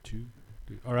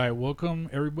All right, welcome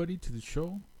everybody to the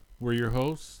show. We're your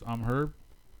hosts. I'm Herb,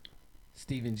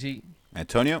 Stephen G.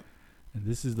 Antonio. and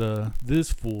this is the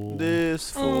This Fool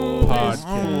podcast.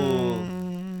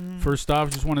 First off,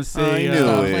 just want to say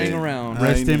Stop playing around.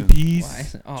 rest in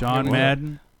peace, John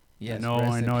Madden. Yes,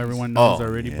 I know everyone knows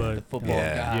already, yeah. but the football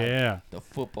god. yeah, The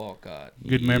football god.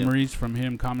 good Yeah. memories from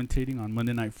him commentating on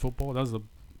Monday Night Football. That was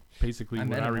basically I what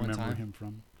met I him one remember time. him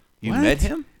from. You What? met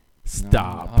him?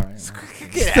 Stop. No, all right.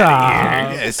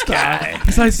 Stop. This guy.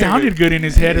 Because I sounded good in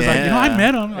his head. It's like, I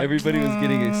met him. Like, Everybody was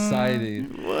getting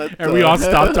excited. What? And we all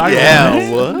stopped talking.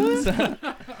 Yeah. What?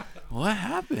 What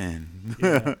happened?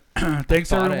 Yeah. Thanks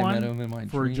Thought I met everyone him in my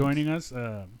for dreams. joining us.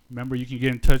 Remember, you can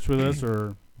get in touch with us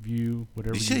or view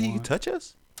whatever You you said you can want. touch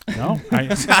us? No,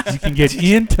 you can get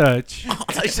in touch.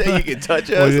 I said you can touch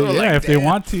us. Well, I'm yeah, like, if they damn.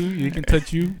 want to, you can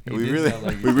touch you. He We did really, sound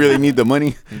like we really need the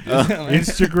money. He did sound like-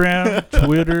 Instagram,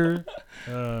 Twitter,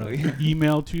 yeah.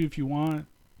 email too if you want.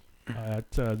 At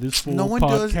this full No one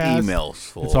podcast. does emails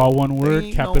for. It's all one word,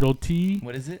 Ain't no- capital T.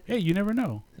 What is it? Hey, you never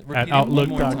know. Repeat At it one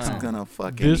more outlook.com. time. It's gonna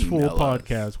fucking This full email us.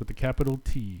 podcast with the capital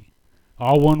T.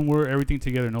 All one word, everything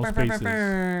together, no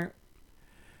spaces.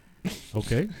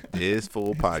 Okay. This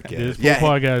full podcast. This full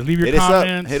podcast. Leave your Hit us up.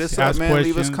 comments. Hit us ask up, man. Leave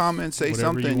us questions, comments. Say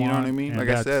whatever something. You know what I want. mean? And Like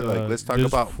I that's, said, like let's talk this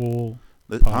about. full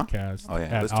Huh? podcast. Oh yeah.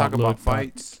 at Let's talk about outlook.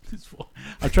 fights.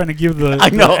 I'm trying to give the, I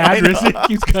know, the I address. know. It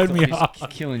keeps cutting me He's off.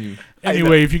 killing you.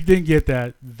 Anyway, if you didn't get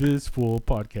that, this full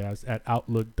podcast at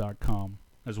outlook.com,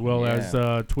 as well as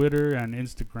Twitter and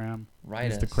Instagram,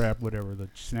 Write us. Instagram, whatever, the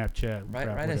Snapchat. Write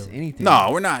crap, us whatever. anything. No,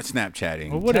 we're not Snapchatting.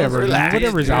 Well, whatever, man, Relax.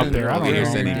 whatever's out Dude, there. I we're don't not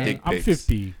know, sending man. dick I'm pics.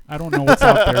 50. I don't know what's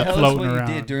out there Tell us floating what around.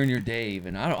 you did during your day,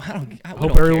 even. I don't. we Hope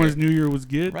don't everyone's care. New Year was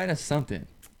good. Write us something.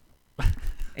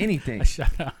 Anything.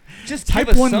 Shout out. Just Type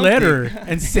give us one something. letter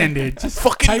and send it. Just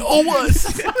Fucking type- owe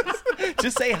us.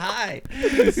 Just say hi.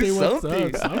 say what's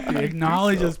Something. up. Something.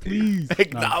 Acknowledge us, please.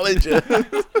 Acknowledge us.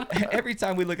 Every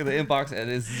time we look at the inbox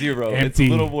and it's zero, Empty. it's a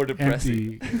little more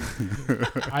depressing.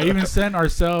 Empty. I even sent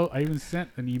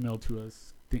an email to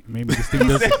us. Maybe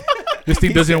this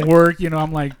thing doesn't work. You know,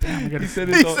 I'm like, damn, I gotta. He sent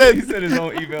He his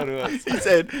own email to us. He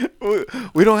said,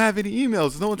 "We don't have any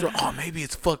emails. No one's. Oh, maybe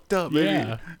it's fucked up. Maybe.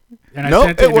 Yeah. And I Nope,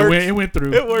 sent it it. worked. It went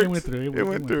through. It worked. It went through. It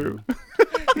went through.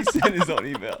 He sent his own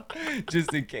email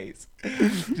just in case.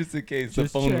 Just in case the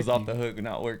Just phone was off checking. the hook and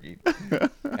not working.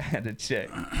 I had to check.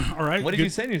 All right. What did good. you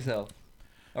send yourself?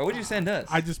 Or what did you send us?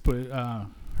 I just put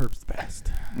Herb's the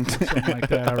best. Something like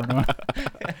that. I don't know.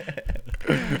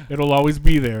 It'll always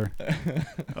be there.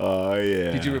 Oh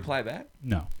yeah. Did you reply back?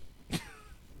 No.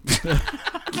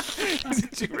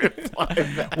 Did you reply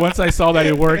back? Once I saw that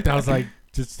it worked, I was like,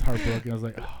 just heartbroken. I was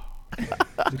like, oh.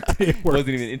 It worked. Wasn't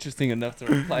even interesting enough to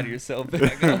reply to yourself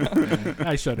back.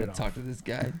 I shut it off. Talk to this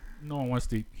guy. No one wants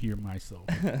to hear myself.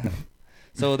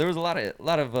 So there was a lot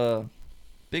of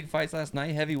big fights last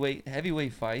night,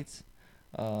 heavyweight fights.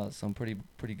 Some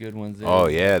pretty good ones there. Oh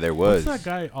yeah, there was. What's that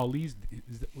guy Ali's?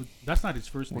 That's not his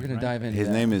first We're name. gonna right? dive into His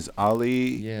that. name is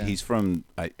Ali. Yeah. He's from.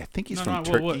 I think he's from What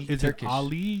Turkey. is Turkish. it?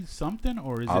 Ali something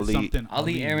or is Ali- it something?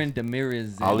 Ali Aaron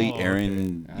Demirez. Ali Oh,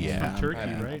 Aaron. I don't Yeah. know. From Turkey,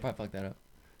 I'll right? probably fuck that up.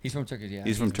 He's from Turkey, yeah.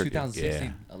 He's from Turkey,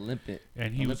 2016 Olympic.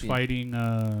 And he was Olympian.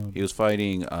 fighting. He was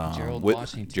fighting Gerald with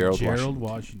Washington. Gerald Gerald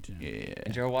Washington. Washington. Yeah.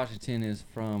 And Gerald Washington is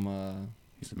from.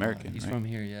 He's American. He's right? from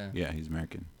here, yeah. Yeah, he's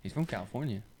American. He's from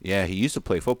California. Yeah, he used to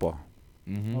play football.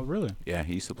 Mm-hmm. Oh, really? Yeah,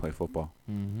 he used to play football.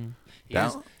 Mm-hmm.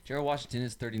 Gerald Washington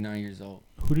is 39 years old.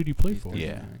 Who did he play He's for?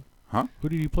 39. Yeah. Who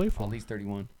did he play for? Oh, he's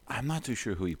 31. I'm not too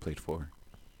sure who he played for,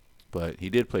 but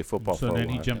he did play football So for a then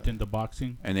while. he jumped into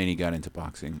boxing. And then he got into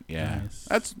boxing. Yeah. Nice.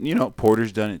 That's,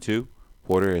 Porter's done it too.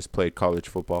 Porter has played college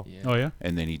football, Yeah. Oh yeah.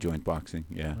 and then he joined boxing.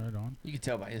 Yeah. Right on. You can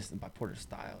tell by Porter's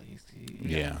style. He got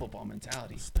Yeah. the football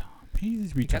mentality. Stop.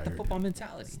 He's He retired. got the football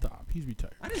mentality. Stop. He's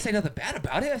retired. I didn't say nothing bad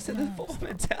about it. I said the football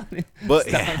mentality. But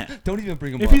Stop. Don't even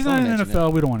bring him If up. he's not Don't in the mention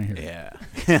NFL, we don't want to hear it. yeah.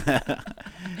 it.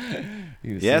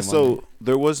 You can see Yeah, him on so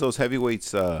there was those heavyweight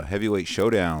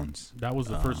showdowns. That was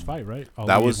the first fight, right? Ali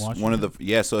That and was one of the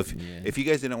Washington? So if Yeah. if you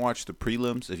guys didn't watch the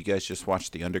prelims, if you guys just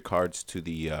watched the undercards to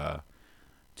the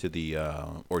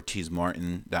Ortiz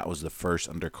Martin, that was the first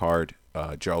undercard.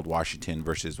 Gerald Washington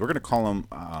versus, we're gonna call him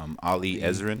Ali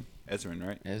Ezrin,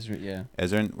 right? Ezra, yeah.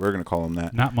 Ezrin, we're gonna call him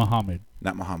that, Not Muhammad.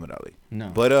 not Muhammad Ali. No.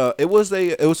 But it was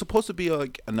supposed to be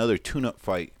like another tune-up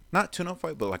fight. Not tune-up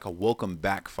fight, but like a welcome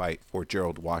back fight for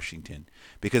Gerald Washington.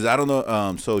 Because I don't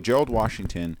know, so Gerald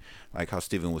Washington, like how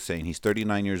Steven was saying, he's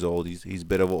 39 years old. He's a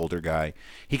bit of an older guy.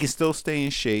 He can still stay in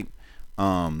shape,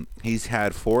 He's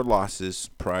had 4 losses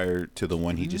prior to the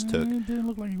one he just took. It didn't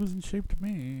look like he was in shape to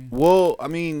me. Well, I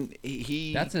mean,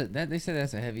 he. They said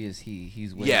that's the heaviest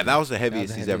he's weighed. Yeah, that was the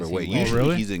heaviest he's ever weighed. weighed. Usually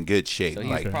really? he's in good shape. So he's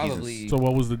like probably. So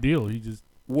what was the deal? He just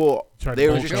well, tried they to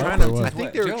were bulk just up trying or to. what? I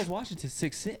think they were. Gerald Washington's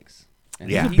 6'6".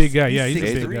 Yeah. He's a big guy. Yeah, he's a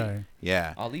big 6'3". guy.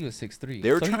 Yeah. Ali was 6'3".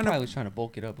 They were so trying he to- probably was trying to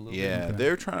bulk it up a little Yeah, bit. Okay.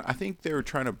 they're trying. I think they were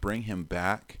trying to bring him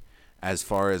back as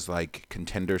far as like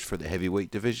contenders for the heavyweight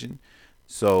division.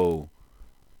 So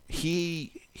he's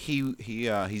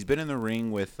been in the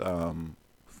ring with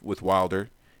Wilder.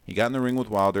 He got in the ring with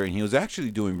Wilder, and he was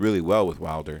actually doing really well with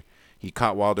Wilder. He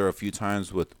caught Wilder a few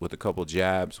times with a couple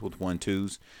jabs, with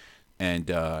 1-2s, and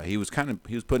he was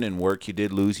putting in work. He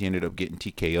did lose. He ended up getting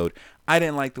TKO'd. I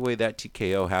didn't like the way that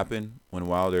TKO happened when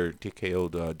Wilder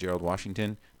TKO'd Gerald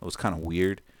Washington. It was kind of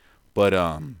weird, but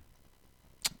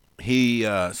he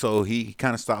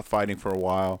kind of stopped fighting for a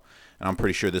while, and I'm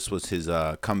pretty sure this was his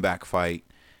comeback fight.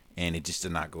 And it just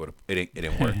did not go to. It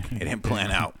didn't work. It didn't plan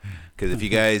out. Because if you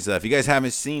guys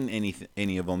haven't seen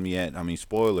any of them yet, I mean,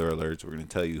 spoiler alerts. We're gonna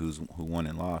tell you who won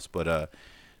and lost. But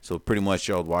so pretty much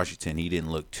Gerald Washington, he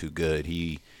didn't look too good.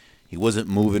 He wasn't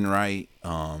moving right.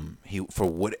 He, for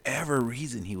whatever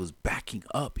reason, he was backing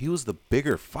up. He was the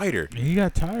bigger fighter. He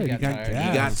got tired. He got tired.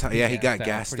 gassed. He got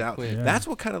gassed out. quick. Yeah. That's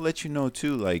what kind of lets you know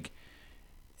too. Like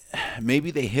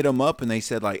maybe they hit him up and they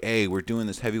said like, "Hey, we're doing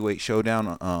this heavyweight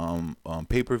showdown on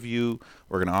pay-per-view.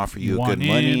 We're gonna offer you Want good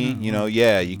money. in? You know,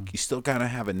 yeah, you still kind of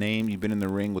have a name. You've been in the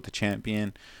ring with the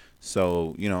champion,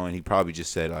 so you know." And he probably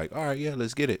just said like, "All right, yeah,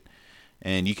 let's get it."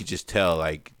 And you could just tell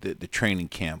like the training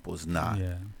camp was not.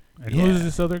 Yeah. And Yeah. who is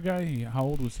this other guy? How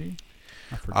old was he?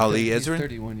 I forgot. Ali He's Ezrin?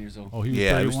 31 years old. Oh, he was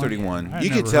Yeah, 31? he was 31. I You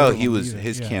never could tell heard of he him was either.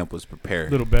 his Yeah. camp was A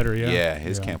prepared. little better, yeah. Yeah,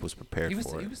 his camp was prepared He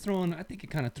for it. was throwing. I think it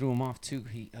kind of threw him off too.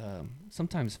 He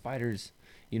sometimes fighters,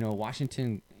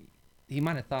 Washington, he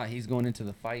might have thought he's going into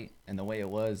the fight, and the way it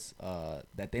was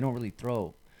that they don't really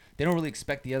throw. They don't really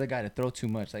expect the other guy to throw too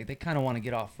much. Like they kind of want to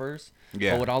get off first.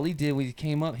 Yeah. But what Ali did when he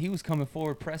came up, he was coming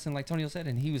forward, pressing like Tonio said,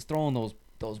 and he was throwing those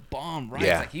bomb rights.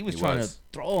 Yeah, Like he was he trying was. to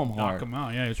throw him Knock hard. him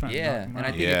out. Yeah, he was trying to Yeah, knock him and I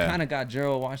out. think Yeah. it kind of got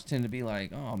Gerald Washington to be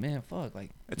like, oh man, fuck, like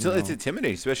It's you know.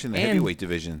 intimidating, especially in the And heavyweight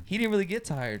division. He didn't really get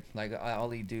tired like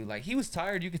Ali do. Like he was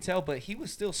tired, you could tell, but he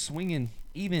was still swinging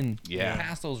even Yeah.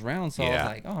 past those rounds. So I Yeah.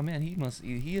 was like, oh man,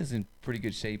 he is in pretty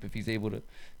good shape if he's able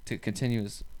to continue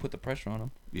to put the pressure on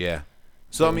him. Yeah.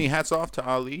 So I mean, hats off to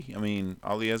Ali. I mean,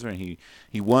 Ali Ezrin.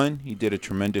 He won. He did a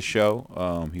tremendous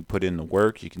show. He put in the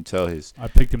work. You can tell his. I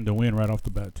picked him to win right off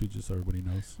the bat too, just so everybody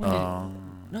knows. No,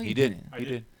 He you did. didn't. He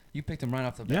did. You picked him right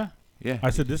off the bat. Yeah, Yeah. I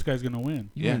said this guy's gonna win.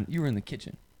 You were in the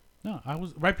kitchen. No, I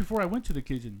was right before I went to the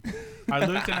kitchen. I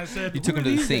looked and I said, You took "Who him to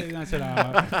are the these sink." guys?" And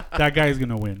I said, that guy's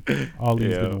gonna win.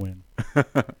 Ali's Yeah. gonna win,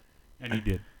 and he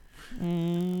did.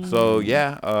 So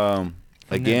yeah.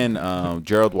 Again,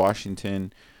 Gerald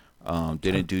Washington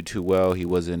didn't do too well. He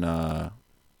wasn't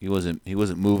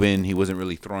moving. He wasn't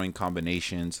really throwing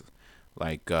combinations.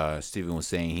 Like Steven was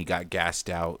saying, he got gassed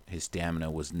out. His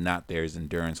stamina was not there. His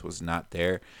endurance was not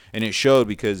there, and it showed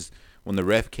because when the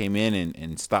ref came in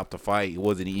and stopped the fight, it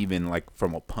wasn't even like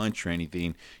from a punch or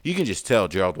anything. You can just tell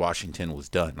Gerald Washington was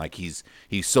done. Like he's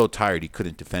so tired he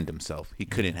couldn't defend himself. He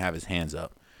couldn't have his hands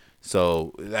up.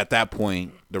 So at that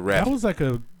point, the ref. That was like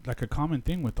a common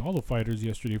thing with all the fighters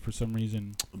yesterday for some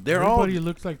reason. Everybody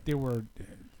looked like they were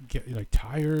like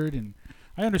tired, and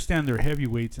I understand they're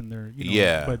heavyweights and they're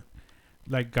Yeah. but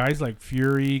like guys like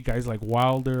Fury, guys like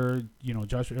Wilder,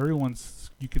 Joshua, everyone's,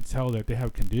 you can tell that they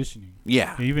have conditioning.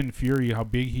 Yeah. Even Fury, how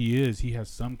big he is, he has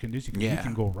some conditioning. Yeah. He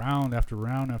can go round after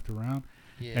round after round,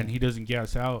 Yeah. and he doesn't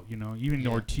gas out. Even Yeah.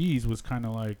 Ortiz was kind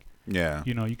of like, Yeah.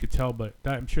 you could tell, but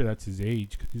I'm sure that's his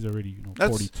age because he's already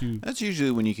 42. That's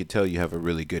usually when you could tell you have a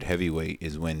really good heavyweight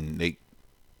is when they,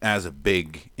 as a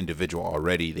big individual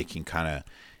already, they can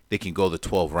go the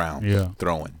 12 rounds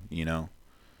throwing,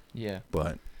 Yeah.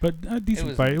 But a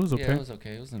decent fight. It was okay. Yeah, it was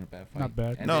okay. It wasn't a bad fight. Not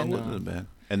bad. And no, then, it wasn't bad.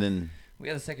 And then we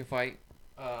had the second fight.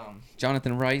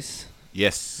 Jonathan Rice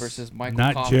yes, versus Michael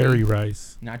Not Coffey. Jerry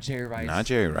Rice. Not Jerry Rice. not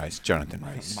Jerry Rice, Jonathan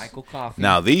Rice. Michael Coffey.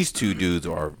 Now these two dudes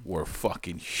were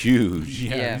fucking huge.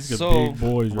 Yeah, these are so big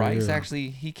boys right Rice here. actually,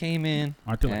 he came in.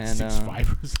 Aren't they like and,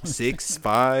 6'5" or something?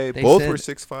 6'5", They both said- were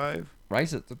 6'5".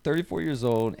 Rice is 34 years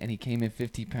old, and he came in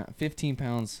 15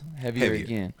 pounds heavier Heavier.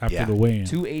 again. After Yeah. the weigh-in.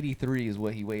 283 is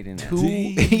what he weighed in at.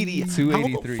 280. How the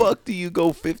 283. fuck do you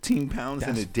go 15 pounds in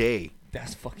That's- a day?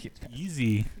 That's fucking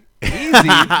Easy. easy.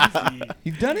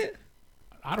 You've done it?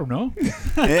 I don't know.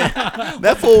 Yeah.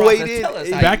 That fool weighed in Tell us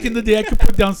how Back in the day, I could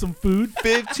put down some food.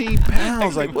 15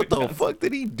 pounds. Like, what the fuck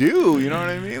did he do? You know what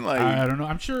I mean? Like, I don't know.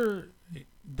 I'm sure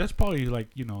that's probably like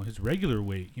his regular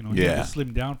weight. He just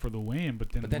slimmed down for the weigh-in,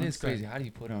 but then. But that is crazy. How do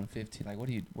you put on 15? Like, what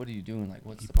are you doing? Like,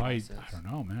 what's the probably, process? I don't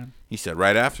know, man. He said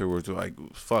right afterwards, like,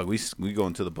 fuck, we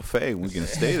going to the buffet. We're gonna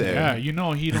stay there.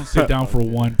 Yeah, he don't sit down for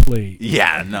one plate.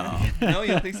 Yeah, no. No, you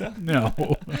don't think so? No.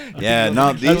 Yeah,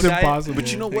 no. That's impossible.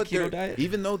 But you know what?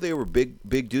 Even though they were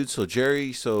big dudes.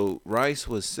 So Rice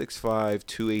was 6'5",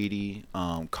 280.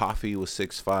 Coffee was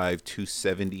 6'5",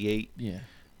 278.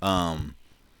 Yeah.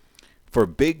 For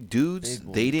big dudes,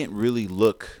 they didn't really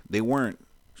look. They weren't.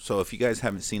 So if you guys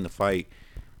haven't seen the fight,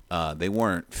 they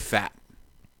weren't fat.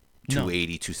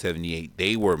 280, 278.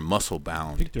 They were muscle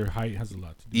bound. I think their height has a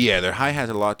lot to do. Yeah, their height has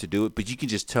a lot to do with it, but you can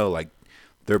just tell like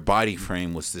their body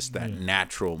frame was just that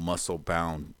natural muscle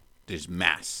bound. There's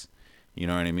mass. You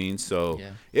know what I mean? So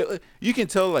you can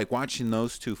tell like watching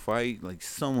those two fight, like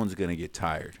someone's gonna get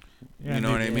tired. Yeah, you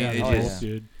know what I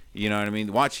mean? You know what I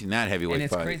mean? Watching that heavyweight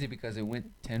fight. And it's crazy because it went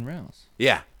 10 rounds.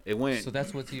 Yeah, it went. So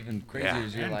that's what's even crazier.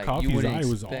 Is you're like, Coffee's you wouldn't eye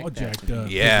was expect all jacked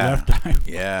up. Yeah. His left eye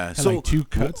Yeah. had like 2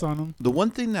 cuts on him. The one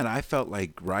thing that I felt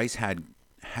like Rice had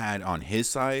on his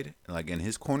side, like in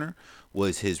his corner,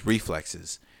 was his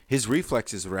reflexes. His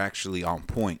reflexes were actually on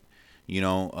point.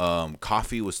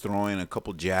 Coffee was throwing a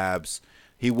couple jabs.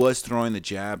 He was throwing the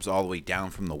jabs all the way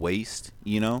down from the waist,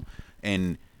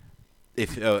 and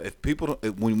if people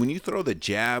when you throw the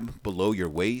jab below your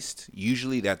waist,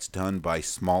 usually that's done by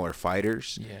smaller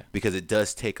fighters because it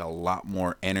does take a lot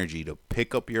more energy to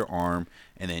pick up your arm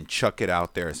and then chuck it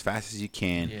out there as fast as you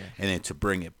can and then to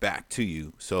bring it back to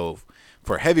you. So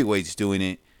for heavyweights doing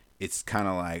it, it's kind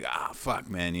of like, fuck,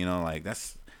 man, like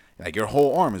that's like your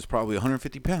whole arm is probably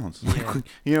 150 pounds. Like,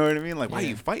 you know what I mean? Like, why are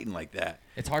you fighting like that?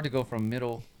 It's hard to go from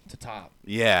middle to top.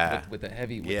 Yeah. With the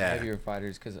heavier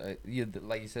fighters, because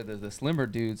like you said, the slimmer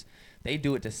dudes, they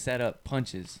do it to set up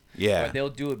punches. Yeah. But they'll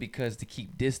do it because to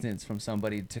keep distance from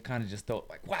somebody to kind of just throw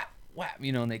like whap whap,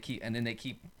 and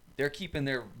they're keeping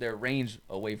their range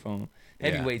away from them.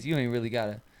 Heavyweights, you ain't really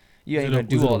gotta, you ain't gonna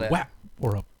do all that. Whap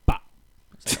or a bop.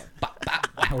 It's like a bop bop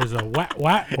whap. Or was a whap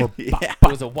whap or bop? It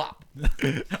was a whop.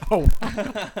 Oh.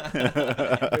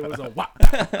 It was a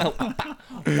whap. Whap, whap.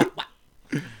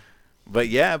 But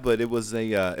it was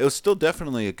it was still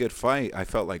definitely a good fight. I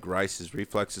felt like Rice's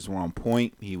reflexes were on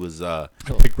point. He was I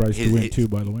picked Rice to win too,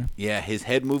 by the way. Yeah, his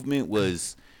head movement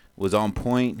was on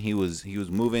point. He was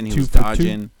moving. He 2 was for 2.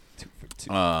 dodging. 2 for 2.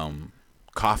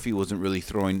 Coffee wasn't really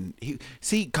throwing.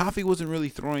 Coffee wasn't really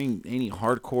throwing any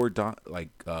hardcore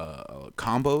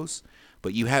combos.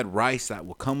 But you had Rice that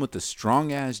would come with a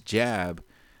strong ass jab,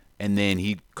 and then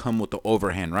he'd come with the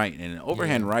overhand right, and an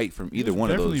overhand right from either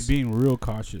one of those. Definitely being real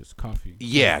cautious, Coffee.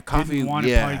 Yeah, Coffee didn't want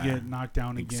to probably get knocked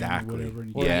down again exactly. or whatever.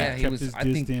 And Well, he kept was. his I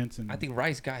distance. think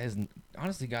Rice got his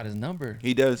number.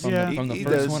 He does. From the he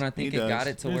first does. one, I think He it does. got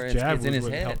it to his where jab it's in was his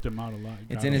what head. helped him out a lot.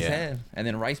 It's in his head, and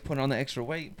then Rice put on the extra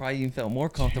weight. Probably even felt more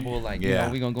comfortable. Like,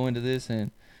 we're gonna go into this,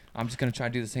 and I'm just gonna try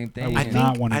to do the same thing. I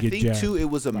think too, it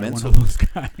was a mental.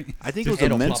 I think it was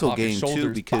a mental game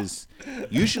too, because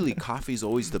usually Coffee's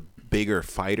always the bigger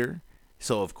fighter.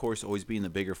 So of course, always being the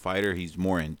bigger fighter, he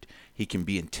can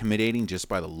be intimidating just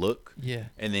by the look. Yeah.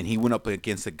 And then he went up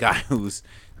against a guy who's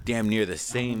damn near the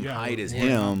same height as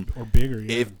him, or bigger,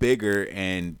 if bigger.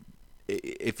 And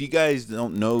if you guys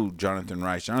don't know Jonathan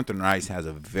Rice has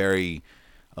a very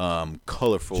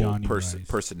colorful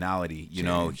personality. He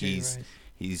does.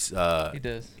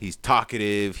 He's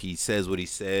talkative. He says what he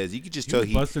says. You could just tell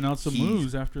he's busting out some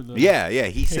moves after the. Yeah.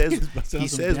 He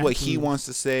says what he wants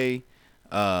to say,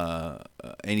 and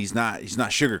he's not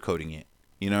sugarcoating it.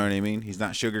 You know what I mean? He's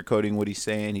not sugarcoating what he's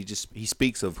saying. He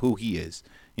speaks of who he is.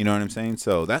 You know what I'm saying?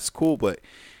 So that's cool.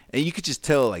 And you could just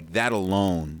tell like that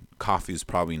alone, Coffee is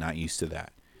probably not used to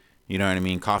that. You know what I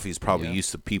mean? Coffee is probably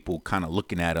used to people kind of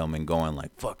looking at him and going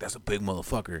like, "Fuck, that's a big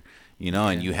motherfucker."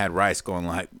 And you had Rice going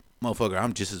like, "Motherfucker,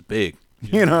 I'm just as big."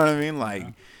 You know what I mean?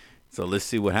 Like, so let's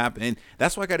see what happens. And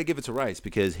that's why I got to give it to Rice,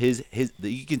 because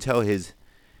you can tell his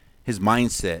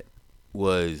mindset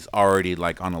was already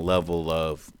like on a level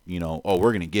of,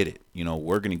 we're gonna get it.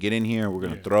 We're gonna get in here, we're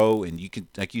gonna throw, and you can,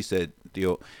 like you said,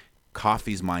 Theo,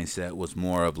 Coffee's mindset was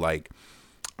more of like,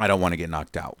 I don't want to get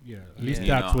knocked out. Yeah, at least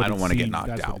that's what I don't want to get knocked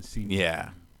that's out. Yeah,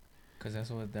 because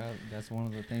that's one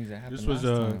of the things that happened. This was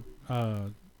a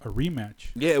rematch.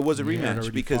 Yeah, it was a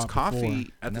rematch because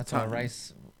Coffee at the time. Why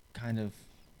Rice kind of,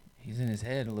 he's in his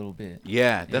head a little bit.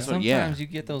 Yeah, sometimes you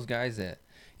get those guys that,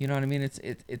 you know what I mean?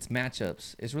 It's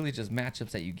matchups. It's really just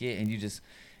matchups that you get, and you just,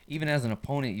 even as an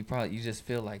opponent, you just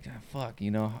feel like, fuck,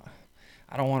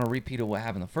 I don't want to repeat of what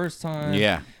happened the first time.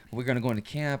 Yeah, we're gonna go into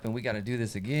camp and we got to do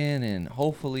this again, and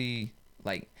hopefully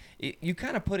Like you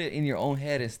kind of put it in your own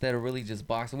head instead of really just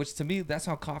boxing, which to me that's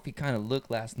how Coffee kind of looked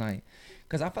last night.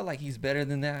 Because I felt like he's better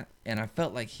than that, and I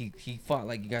felt like he fought,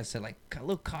 like you guys said, like a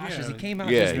little cautious. Yeah, he came out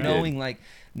yeah, just he knowing, like,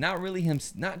 not really him,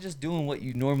 not just doing what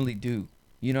you normally do.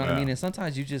 You know what I mean? And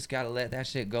sometimes you just gotta let that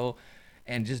shit go,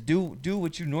 and just do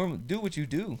what you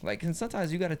do. Like, and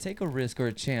sometimes you gotta take a risk or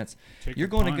a chance. You're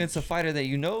going against a fighter that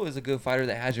you know is a good fighter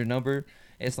that has your number.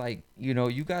 It's like, you know,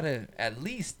 you gotta at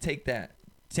least take that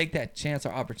chance or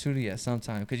opportunity at some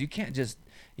time, because you can't just.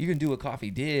 You can do what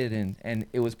Coffee did, and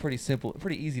it was pretty simple,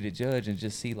 pretty easy to judge and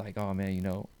just see, like, oh man, you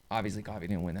know, obviously Coffee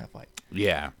didn't win that fight.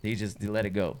 Yeah, He just let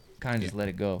it go, kind of just let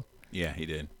it go. Yeah, he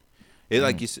did. It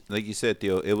like you said,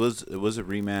 Theo. It was a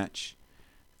rematch.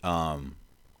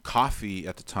 Coffee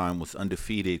at the time was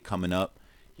undefeated coming up.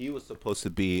 He was supposed to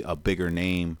be a bigger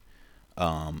name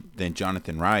than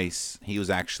Jonathan Rice. He was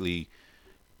actually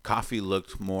Coffee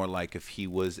looked more like if he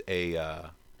was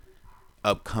a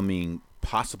upcoming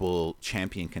possible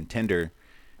champion contender.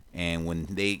 And when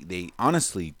they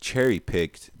honestly cherry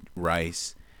picked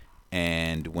Rice,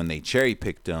 and when they cherry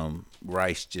picked him,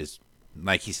 Rice just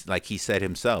like he said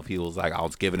himself, he was like, I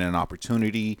was given an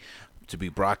opportunity to be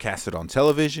broadcasted on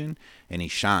television, and he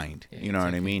shined. Yeah, you know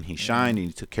what I mean? He shined, and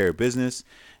he took care of business.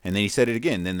 And then he said it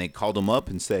again. Then they called him up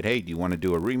and said, hey, do you want to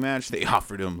do a rematch? They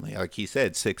offered him, like he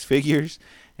said, 6 figures.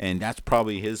 And that's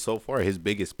probably his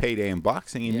biggest payday in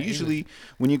boxing. And usually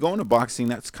when you go into boxing,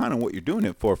 that's kind of what you're doing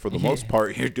it for the most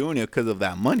part. You're doing it because of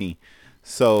that money.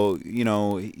 So, you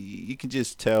know, you can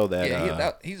just tell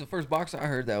that. He's the first boxer I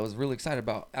heard that was really excited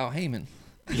about Al Heyman.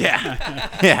 Yeah.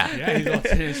 Yeah. He's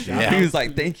on his shot. He was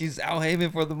like, thank you, Al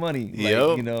Heyman, for the money.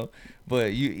 Like, you know,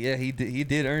 but he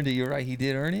did earn it. You're right. He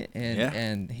did earn it.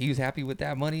 And he was happy with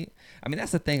that money. I mean,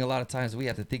 that's the thing. A lot of times we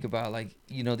have to think about, like,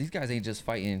 you know, these guys ain't just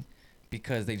fighting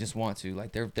because they just want to.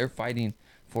 Like, they're fighting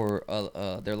for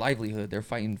their livelihood. They're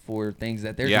fighting for things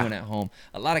that they're doing at home.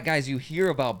 A lot of guys you hear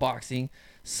about boxing,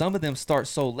 some of them start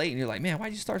so late, and you're like, man,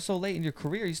 why'd you start so late in your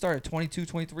career? You started at 22,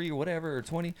 23 or whatever, or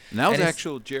 20. And that was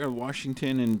actual Jared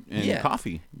Washington and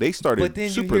Coffee. They started But then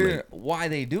super you hear late. why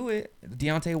they do it.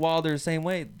 Deontay Wilder, the same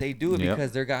way. They do it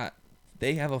because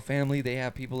they have a family, they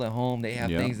have people at home, they have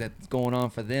things that's going on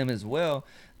for them as well,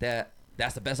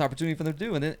 that's the best opportunity for them to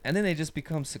do. And then they just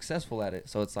become successful at it.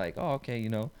 So it's like, oh, okay, you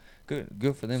know, good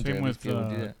for them Same to with be able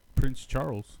to do that. Prince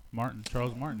Charles Martin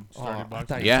started I boxing.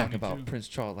 thought you were talking about Prince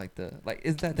Charles,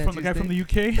 isn't that from the guy from the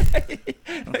UK?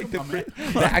 like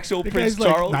the actual Prince guy's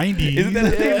Charles? Like 90s. Isn't that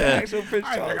his name? The actual Prince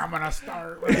I Charles? think I'm gonna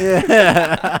start.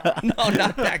 No,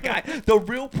 not that guy. The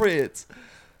real Prince.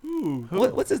 Who?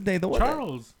 What's his name? The one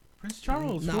Charles. Prince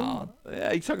Charles. No.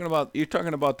 Yeah, you're talking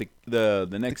about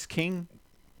the next king?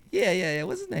 Yeah.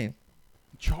 What's his name?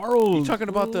 Charles. You talking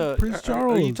about Prince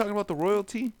Charles? Are you talking about the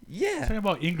royalty? Yeah. Talking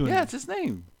about England. Yeah, it's his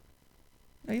name.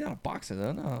 No, he's not a boxer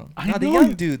though. No. I The know young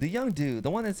you- dude. The young dude. The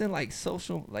one that's in like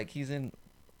social. Like he's in.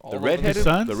 All The over redheaded,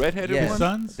 Sons? the redheaded Yeah. one.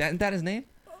 Sons? That his name?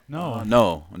 No.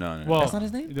 No. Well, That's not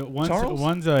his name? The one's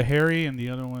Charles? Harry and the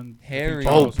other one. Harry. Oh,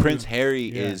 Charles, Prince too. Harry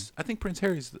Yeah. is. I think Prince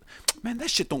Harry's. Man,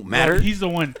 that shit don't Well, matter. he's the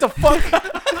one. the fuck?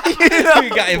 You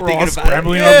got him We're all thinking about it.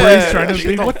 scrambling Yeah. our brains trying to That shit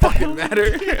think. don't What the fucking hell?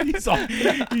 matter. He's all,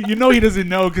 you know he doesn't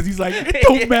know because he's like, it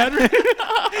don't matter.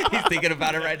 He's thinking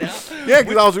about it right now. Yeah,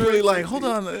 because I was really like, hold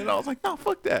on, and I was like, no,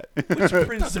 fuck that. Which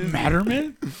Prince Doesn't is matter,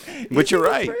 man. But you're he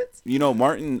a right. Prince? You know,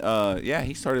 Martin. Yeah,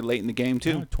 he started late in the game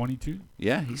too. Yeah, 22.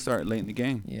 Yeah, he started late in the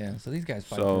game. Yeah, so these guys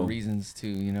fight So- for reasons too,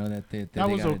 you know, that they That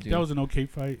gotta was do. that was an okay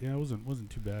fight. Yeah, it wasn't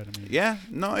too bad. I mean, Yeah,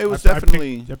 no, it was I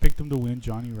definitely. I picked him to win,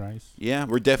 Johnny Rice. Yeah,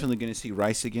 we're definitely going to see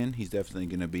Rice again. He's definitely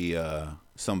going to be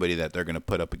somebody that they're going to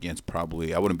put up against.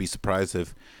 Probably, I wouldn't be surprised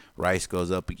if Rice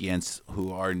goes up against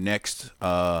our next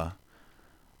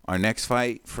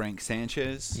fight, Frank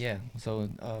Sanchez. Yeah, so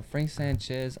Frank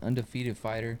Sanchez, undefeated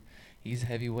fighter. He's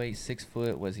heavyweight, 6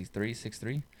 foot. Was he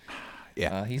 6'3"?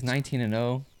 Yeah, He's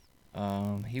 19-0.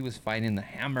 He was fighting the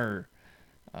Hammer.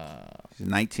 he's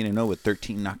 19-0 with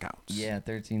 13 knockouts. Yeah,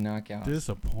 13 knockouts.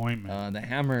 Disappointment. The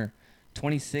Hammer,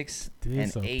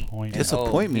 26-8.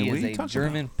 Disappointment. He What is are you a talking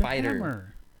German The fighter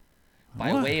Hammer.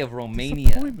 by What? way of Romania.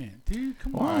 Disappointment, dude.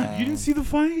 Come on. You didn't see the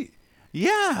fight?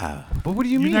 Yeah, but what do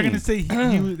you You're mean? not gonna say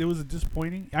it was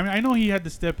disappointing. I mean, I know he had to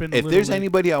step in. If there's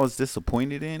anybody I was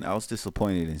disappointed in, I was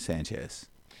disappointed in Sanchez.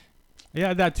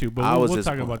 yeah, that too. But I was we'll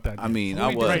talk disappointed. about that. I mean, Who I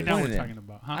you was. right now we're disappointed in? talking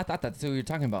about. Huh? I thought that's who you're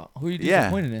talking about. Who are you Yeah,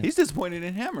 disappointed in? he's disappointed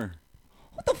in Hammer.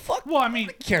 What the fuck? Well, I mean,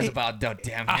 Who cares about the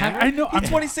damn I- Hammer? I know-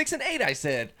 He's I'm- 26-8. I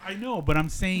said. I know, but I'm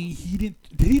saying he didn't.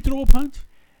 Did he throw a punch?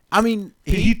 I mean,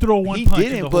 Did he throw one he punch in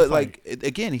didn't, the whole but fight? like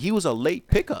again, he was a late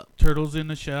pickup. Turtles in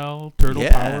the shell, turtle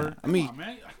Yeah, power. I mean, Come on,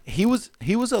 man. he was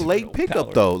a late Turtle pickup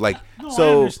power. though. Like No, I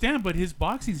So understand, but his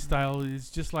boxing style is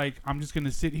just like I'm just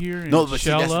gonna sit here and no, but see,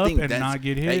 shell that's the up thing. and not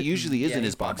get hit. That usually isn't Yeah,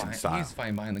 his he fought boxing behind- style. He's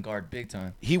fighting behind the guard big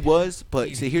time. He was, but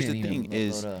He see, here's the didn't even thing: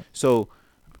 is load up. so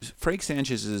Frank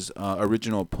Sanchez's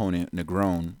original opponent,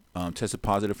 Negron, tested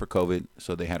positive for COVID,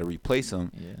 so they had to replace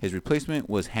him. Yeah. His replacement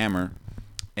was Hammer,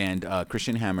 and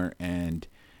Christian Hammer, and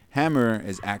Hammer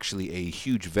is actually a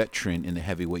huge veteran in the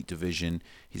heavyweight division.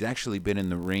 He's actually been in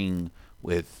the ring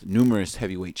with numerous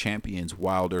heavyweight champions: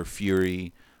 Wilder,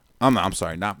 Fury. I'm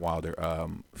sorry, not Wilder.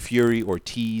 Fury,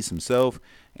 Ortiz himself,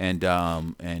 and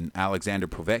Alexander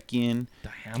Povetkin. The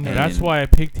Hammer. And And- that's why I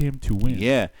picked him to win.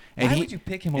 Yeah, and Why he would you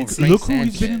pick him over it's- Frank Look who he's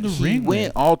Sanchez? been in the he ring went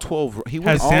with. all 12. He went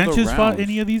Has all Sanchez the fought rounds.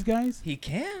 any of these guys? He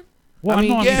can. Well, I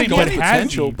mean, I'm yeah, saying, he's but got has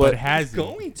potential, he? but has He's he?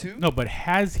 going to. No, but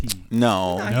has he?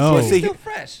 No, Nah, No. He's See, still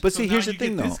fresh. but So see, now here's the you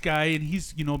thing, get though. this guy, and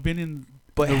he's been in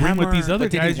But the ring with these Hammer- other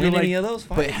But did guys. he You're win like, any of those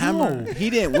fights? But Hammer, No. he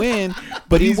didn't win. But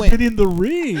but he he's went. been in the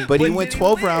ring. But he When went did he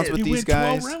 12 win? rounds with he these went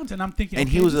 12 guys, rounds, and I'm thinking, and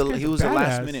okay, he was this a guy's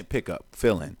last badass. minute pickup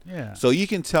fill-in. Yeah. So you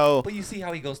can tell. But you see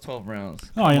how he goes 12 rounds.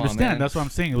 No, I Come on, understand. man. That's what I'm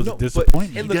saying. It was No, a but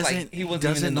disappointment. It He looked like doesn't. he He wasn't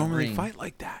even doesn't in the normally ring. fight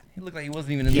like that. He looked like he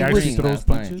wasn't even in He the actually ring throws last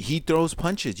night. punches? He throws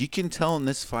punches. You can tell in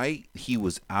this fight he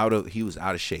was out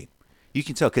of shape. You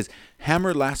can tell because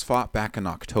Hammer last fought back in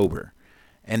October,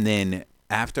 and then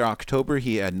after October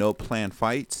he had no planned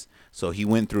fights. So he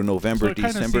went through so November, it kind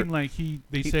of December. seemed like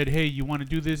they said, "Hey, you want to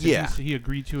do this?" Yeah. And he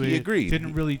agreed to it. He agreed.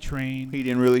 Didn't really train. He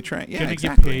didn't really train. Yeah, Didn't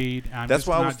exactly. get paid. I'm That's just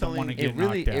why I not, was don't telling want to you. get It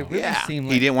knocked out. really Yeah, seemed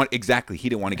he like- didn't want exactly. He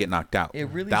didn't want to get knocked out. It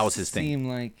really that was his thing. seemed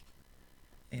like,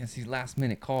 as his last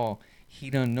minute call, he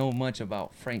don't know much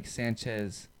about Frank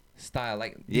Sanchez style.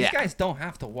 Like these Yeah. guys don't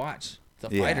have to watch the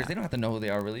Yeah. fighters. They don't have to know who they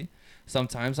are really.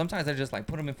 Sometimes they're just like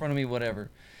put them in front of me,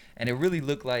 whatever. And it really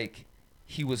looked like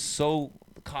he was so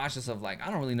cautious of like I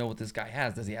don't really know what this guy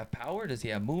has. Does he have power? Does he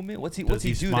have movement? What's he Does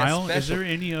he do smile? that's Is special?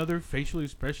 there any other facial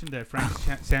expression that Frank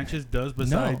Sanchez does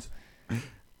besides?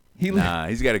 He Nah,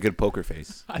 he's got a good poker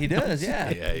face. he does, yeah.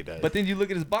 Yeah, he does. But then you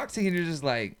look at his boxing and you're just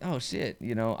like, oh shit,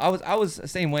 you know. I was the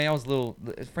same way. I was a little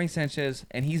Frank Sanchez,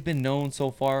 and he's been known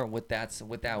so far with that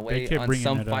way kept on bringing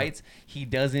some that up. fights. He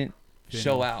doesn't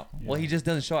show out. Well, Yeah. he just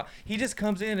doesn't show out. He just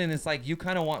comes in and it's like you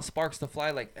kind of want sparks to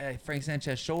fly. Like, hey, Frank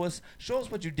Sanchez, show us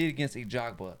what you did against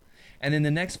Ijagba. And then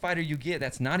the next fighter you get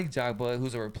that's not Ijagba,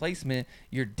 who's a replacement,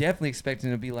 you're definitely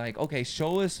expecting to be like, okay,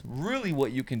 show us really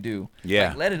what you can do. Yeah.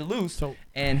 Like, let it loose. So-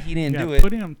 and he didn't Yeah, do it.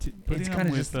 putting him It's him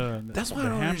kinda with just- That's what the I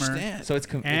don't Hammer understand. So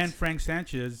and it's Frank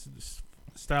Sanchez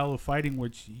style of fighting,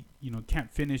 which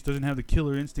can't finish, doesn't have the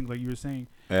killer instinct like you were saying,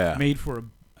 Yeah. made for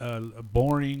a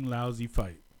boring, lousy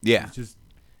fight. Yeah. It's just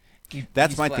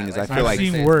That's he's my flat. thing is Like, I feel I've like say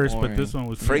seen it's worse, but boring. this one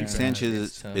was Frank pretty bad. Sanchez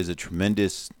It's tough. is a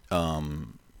tremendous.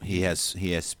 He has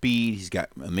speed. He's got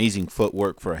amazing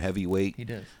footwork for a heavyweight. He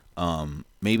does.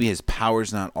 Maybe his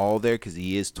power's not all there because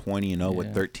he is 20-0 with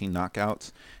Yeah. 13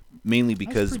 knockouts. Mainly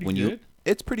because pretty when good.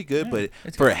 it's pretty good, Yeah. but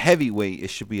It's for good. a heavyweight, it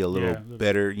should be a little Yeah, a little-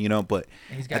 better, But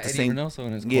And he's at got the Eddie same- Reynoso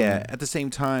in his corner. yeah, at the same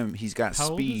time, he's got How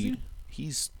old is speed. he?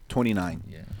 He's 29.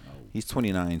 Yeah. He's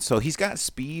 29. So he's got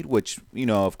speed, which,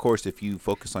 of course, if you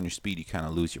focus on your speed, you kind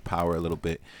of lose your power a little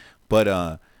bit.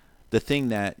 But the thing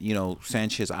that,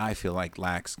 Sanchez, I feel like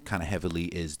lacks kind of heavily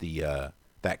is the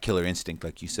that killer instinct,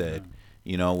 like you said.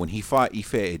 When he fought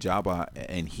Ife Ejaba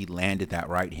and he landed that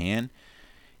right hand,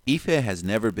 Ife has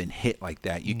never been hit like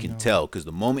that. You can tell because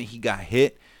the moment he got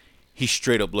hit, he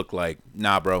straight up looked like,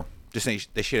 nah, bro, this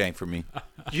shit ain't for me.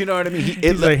 You know what I mean?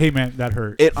 He's like, hey man, that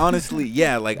hurt. It honestly,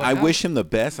 yeah. Like But I how- wish him the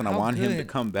best, and I how want him to good-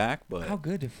 come back. But How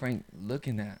good did Frank look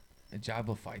in that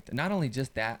Ejaba fight? Not only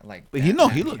just that, like. But that he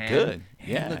left looked hand, good.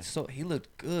 He Yeah.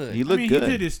 looked good. he looked He good.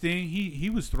 did his thing. He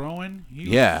was throwing.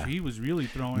 Yeah. He was really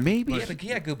throwing. Maybe- but- He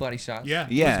had good body shots. Yeah,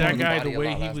 Yeah. That Throwing the guy, body the a way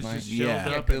lot he last was night. just Yeah. shelled He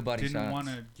had up good and body didn't shots. want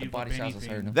to The give body up shots was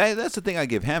hurting anything. him. That's the thing I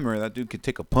give Hammer. That dude could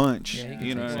take a punch. Yeah, he can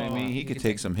you know take what I some- mean? He he could can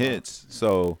take take some some hits.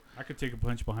 So, I could take a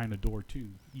punch behind the door too,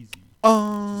 easy.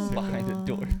 Behind the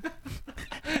door.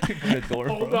 Behind the door.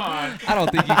 Hold bro. on. I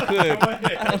don't think you could.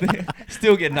 I don't think,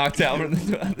 still get knocked out from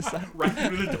the other side. Right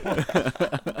through the door.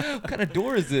 What kind of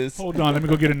door is this? Hold on, let me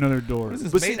go get another door. What is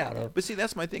this but made see, out of? but see,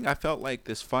 that's my thing. I felt like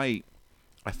this fight.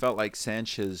 I felt like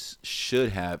Sanchez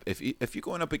should have. If you're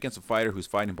going up against a fighter who's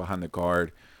fighting behind the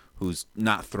guard, who's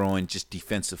not throwing, just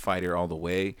defensive fighter all the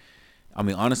way. I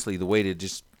mean, honestly, the way to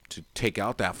take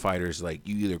out that fighter is like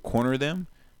you either corner them,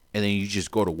 and then you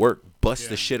just go to work, bust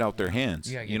the shit out their hands.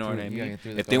 You gotta get You know what through- I you gotta mean? get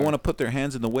through the If they guard. want to put their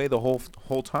hands in the way the whole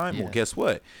time, well, Yeah. guess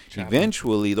what? Trap 'em.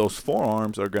 Eventually, those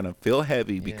forearms are gonna feel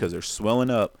heavy because they're swelling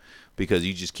up because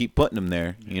you just keep putting them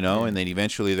there, Yeah. and then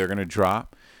eventually they're gonna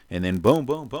drop. and then boom,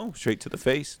 boom, boom, straight to the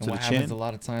face, And to what the happens chin. a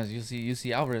lot of times, you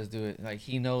see Alvarez do it. Like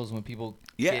he knows when people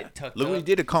Yeah, get tucked look up. what he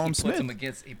did to Colin He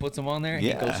Smith. puts them on there. And He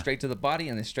Yeah. goes straight to the body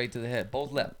and then straight to the head.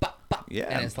 Both left. Pop, pop. Yeah.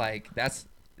 And it's like that's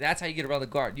how you get around the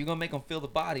guard. You're gonna make them feel the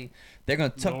body. They're gonna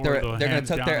tuck Lower their the they're gonna hands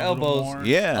tuck down their a little elbows more.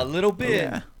 Yeah, a little bit.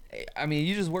 Yeah. I mean,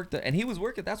 you just worked and he was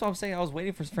working. That's what I'm saying. I was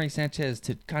waiting for Frank Sanchez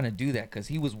to kind of do that because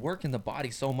he was working the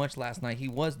body so much last night. He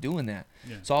was doing that.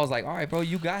 Yeah. So I was like, all right, bro,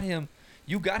 you got him.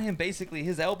 You got him basically.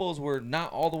 His elbows were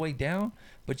not all the way down,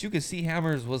 but you could see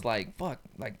Hammers was like, fuck,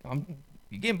 like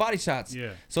you getting body shots.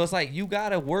 Yeah. So it's like you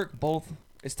gotta work both.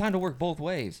 It's time to work both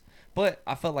ways. But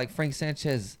I felt like Frank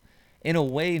Sanchez, in a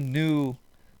way, knew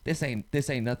this ain't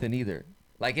nothing either.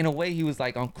 Like in a way, he was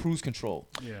like on cruise control.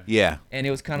 Yeah. Yeah. And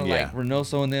it was kind of Yeah. like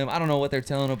Reynoso and them. I don't know what they're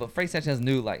telling him, but Frank Sanchez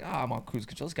knew like, I'm on cruise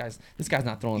control. This guy's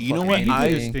not throwing. You know fucking what? He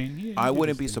did his anything. thing. He I did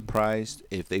wouldn't be his thing. surprised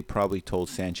if they probably told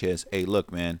Sanchez, "Hey,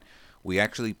 look, man, we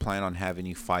actually plan on having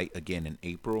you fight again in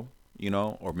April,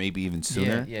 or maybe even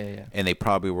sooner." Yeah. And they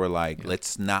probably were like, Yeah.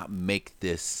 "Let's not make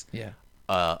this Yeah.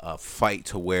 a fight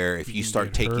to where if He you can start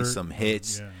get taking hurt, some or-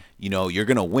 hits, yeah. you're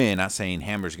gonna win." Not saying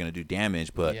Hammer's gonna do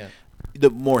damage, but Yeah. the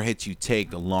more hits you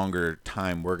take, the longer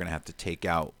time we're gonna have to take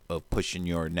out of pushing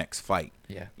your next fight.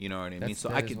 Yeah. You know what I mean? That's- So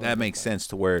that I is could what it that looks makes like. sense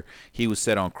to where he was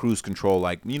set on cruise control.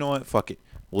 Like, you know what? Fuck it.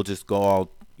 We'll just go all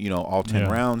 10 Yeah.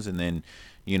 rounds, and then,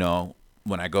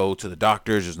 when I go to the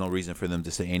doctors, there's no reason for them to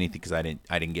say anything because I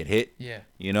didn't get hit. Yeah.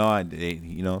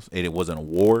 It wasn't a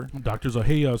war. Doctor's like,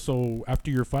 hey, so after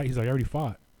your fight, he's like, I already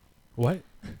fought. What?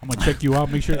 I'm gonna check you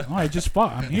out, make sure. Oh, I just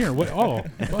fought. I'm here. What? Oh,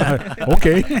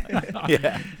 okay.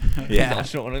 Yeah, He's yeah. all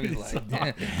showing up. He's like, damn,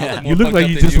 I look You more look fucked like up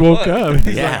you than just woke look. up.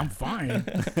 He's Yeah. like, I'm fine.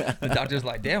 The doctor's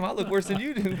like, damn, I look worse than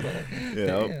you do. But,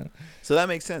 Yep. damn. So that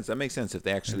makes sense. That makes sense if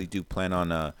they actually do plan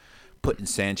on putting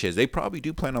Sanchez. They probably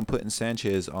do plan on putting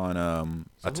Sanchez on a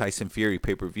who- Tyson Fury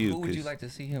pay-per-view. Who would you 'cause like to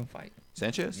see him fight?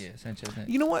 Sanchez? Yeah, Sanchez. Next.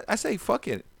 You know what? I say fuck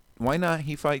it. Why not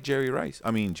he fight Jerry Rice?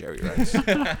 I mean Jerry Rice.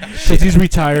 Because he's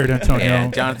retired, Antonio. Yeah,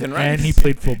 Jonathan Rice. And he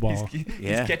played football.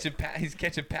 Yeah. He's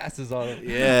catching passes on him.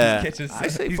 Yeah. He's catching, I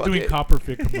say He's fuck doing it.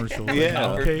 Copperfit commercials. right Yeah.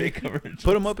 now, okay?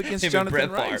 Put him up against Him and Jonathan Brett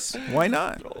Favre. Rice. Why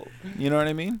not? You know what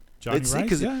I mean? Johnny Let's see,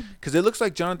 Rice, yeah. because it looks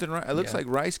like Jonathan Rice. It looks Yeah. like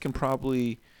Rice can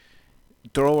probably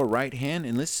throw a right hand,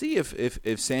 and let's see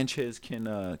if Sanchez can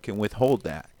withhold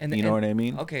that. You know what I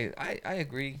mean? Okay, I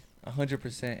agree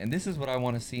 100%. And this is what I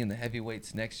want to see in the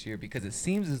heavyweights next year because it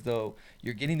seems as though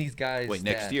you're getting these guys. Wait,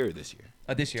 next year or this year?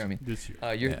 This year, I mean. This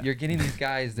year. You're getting these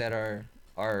guys that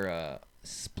are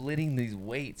splitting these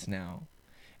weights now.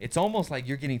 It's almost like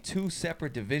you're getting two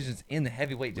separate divisions in the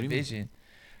heavyweight What do you mean? division.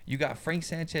 You got Frank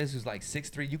Sanchez, who's like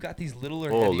 6'3". You got these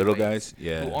littler Oh, little heavyweights guys?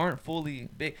 Yeah. who aren't fully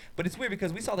big. But it's weird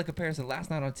because we saw the comparison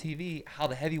last night on TV, how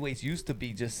the heavyweights used to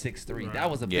be just 6'3". Right. That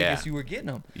was the Yeah. biggest you were getting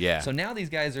them. Yeah. So now these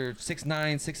guys are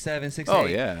 6'9", 6'7", 6'8". Oh,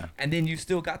 yeah. And then you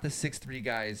still got the 6'3"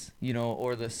 guys,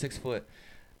 or the 6 foot.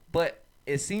 But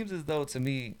it seems as though, to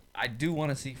me, I do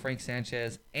want to see Frank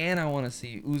Sanchez and I want to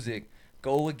see Usyk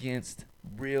go against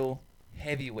real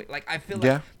heavyweight. Like, I feel like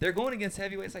Yeah. they're going against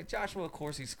heavyweights. Like Joshua, of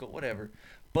course, he's scored, whatever.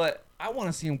 But I want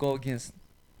to see him go against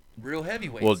real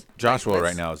heavyweights. Well, Like, Joshua let's-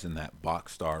 right now is in that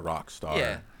box star, rock star.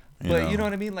 Yeah. But you know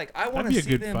what I mean? Like, I want That'd to be a see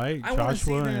good them. fight. I wanna see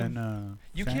Joshua them. and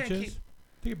You Sanchez. can't keep.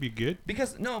 I think it'd be good.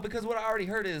 Because what I already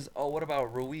heard is, what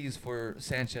about Ruiz for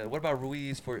Sanchez? What about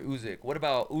Ruiz for Usyk? What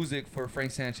about Usyk for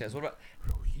Frank Sanchez? What about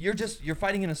you're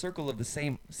fighting in a circle of the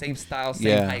same style, same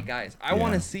Yeah. height guys. I Yeah.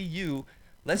 want to see you.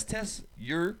 Let's test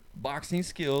your boxing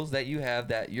skills that you have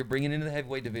that you're bringing into the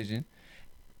heavyweight division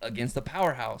against a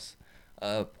powerhouse,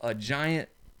 a giant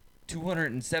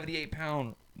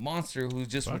 278-pound monster who's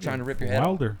just trying to rip your head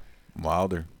off.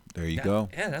 Wilder. There you go.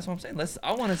 Yeah, that's what I'm saying.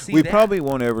 I want to see We that. probably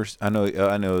won't ever. I know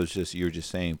it's just you're just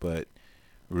saying, but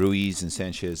Ruiz and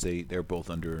Sanchez, they're both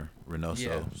under Reynoso,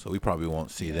 Yeah. so we probably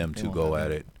won't see Yeah, them they two won't go have at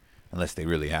that. it unless they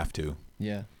really have to.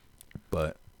 Yeah.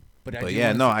 But But But do yeah,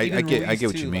 wanna no, see- I even get Ruiz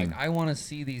what you too, mean. Like, I want to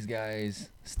see these guys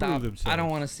stop. themselves. I don't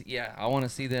want to see. Yeah, I want to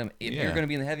see them. If Yeah. you're going to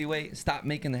be in the heavyweight, stop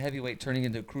making the heavyweight turning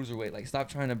into cruiserweight. Like, stop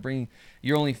trying to bring.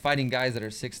 You're only fighting guys that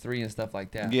are 6'3" and stuff like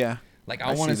that. yeah, Like,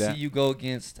 I I want to see see that. you go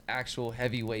against actual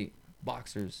heavyweight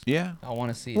boxers. yeah. I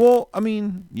want to see it. Well, I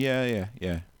mean, yeah.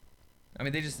 I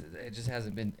mean, it just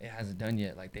hasn't been. It hasn't done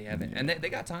yet. Like, they haven't, and they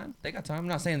got time. They got time. I'm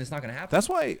not saying it's not going to happen. That's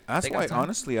why. They got time.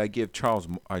 Honestly, I give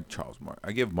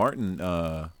I give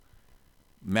Martin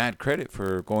mad credit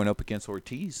for going up against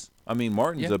Ortiz. I mean,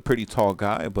 Martin's Yeah. a pretty tall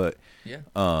guy, but Yeah.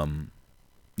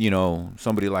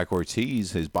 somebody like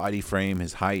Ortiz, his body frame,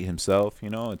 his height, himself,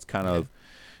 it's kind of,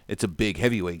 it's a big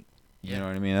heavyweight. You Yeah. know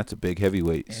what I mean? That's a big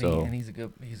heavyweight. And, So he's a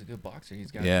good boxer.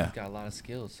 He's got a lot of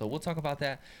skills. So we'll talk about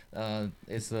that.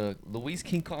 It's Luis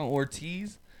King Kong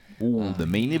Ortiz Ooh, the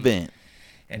main event.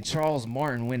 And Charles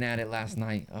Martin went at it last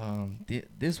night.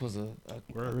 This was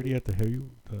We're already at the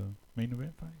main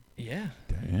event fight. yeah,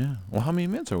 Yeah. Well, how many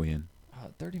minutes are we in?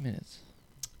 30 minutes.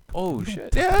 Oh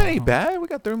shit. Yeah, that ain't bad. We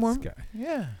got 30 more. This guy.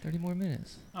 Yeah. 30 more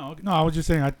minutes. Oh, okay. No, I was just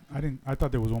saying I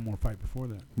thought there was one more fight before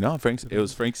that. No, it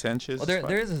was Frank Sanchez. Well,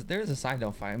 there is a side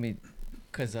note fight. I mean,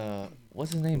 cause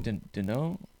what's his name?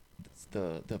 Dano,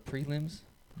 the prelims.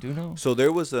 Duno. So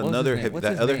there was What was another his name? What's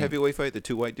his other name? heavyweight fight, the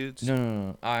two white dudes.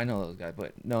 No. I know those guys,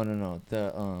 but no.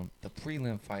 The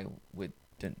prelim fight with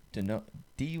Duno.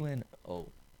 D-U-N-O.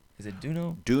 Is it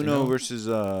Duno? Duno versus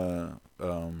I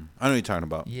know what you're talking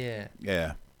about. Yeah.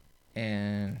 Yeah.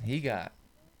 And he got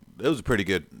It was pretty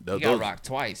good. he got rocked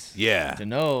twice. Yeah.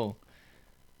 Dano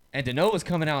was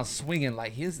coming out swinging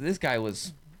like this guy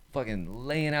was fucking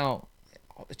laying out,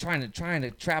 trying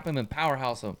to trap him and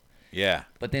powerhouse him. Yeah.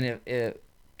 But then it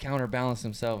counterbalanced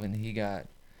himself and he got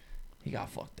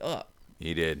fucked up.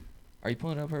 He did. Are you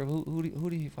pulling up her? Who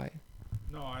did he fight?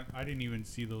 No, I didn't even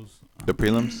see those. The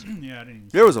prelims. Yeah, I didn't. Even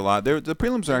There was a lot. The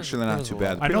prelims are actually there not was too a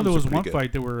bad. lot. I know The there prelims was are pretty one good.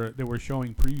 fight they were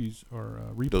showing previews or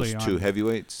replay Those on. two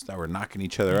heavyweights that were knocking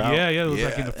each other out. Yeah, it was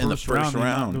like in the first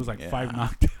round. There was like Yeah. 5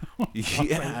 knockdowns.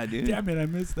 Yeah, dude. Damn it, I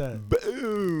missed that.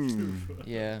 Boom.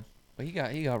 Yeah, but he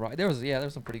got right. There was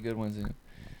some pretty good ones in it.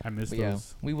 I missed But yeah,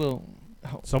 those. we will.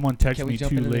 Someone texted Can we me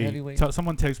jump too into the late. heavyweight?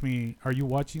 Someone texted me, "Are you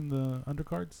watching the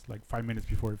undercards?" Like 5 minutes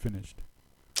before it finished.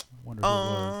 Wonder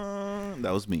who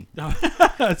That was me.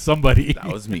 it was. Somebody. That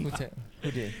was me.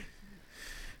 Who did?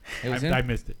 It was him. I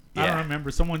missed it. I Yeah. don't remember.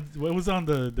 Someone. It was on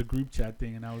the group chat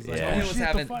thing, and I was like, Yeah. "Oh Tell me shit, what's the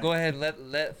happening. fight." Go ahead.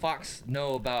 Let Fox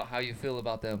know about how you feel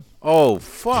about them. Oh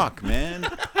fuck, man!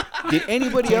 Did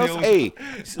anybody else? Hey,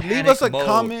 leave us a mode.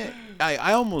 comment.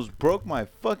 I almost broke my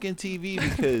fucking TV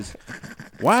because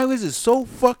why was it so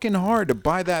fucking hard to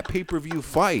buy that pay-per-view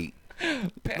fight?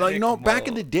 Like, back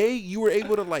in the day, you were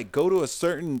able to like go to a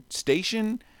certain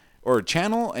station or a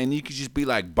channel and you could just be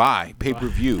like, buy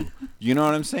pay-per-view. You know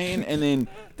what I'm saying? And then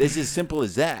it's as simple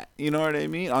as that. You know what I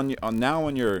mean?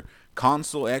 On your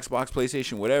console, Xbox,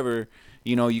 PlayStation, whatever,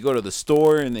 you go to the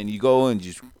store and then you go and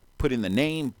just put in the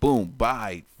name, boom,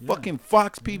 buy. Yeah. Fucking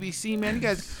Fox PBC, man. You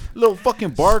guys, little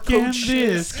fucking barcode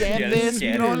shit. Scan this.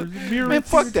 You know, man,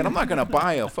 fuck that. I'm not gonna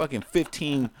buy a fucking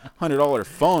 $1,500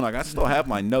 phone. Like, I still have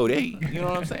my Note 8. You know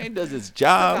what I'm saying? It does its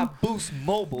job. Boost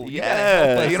Mobile.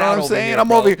 Yeah, you know what I'm saying?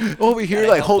 I'm over here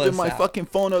like holding my fucking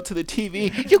phone up to the TV.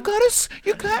 You can't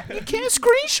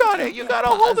screenshot it. You gotta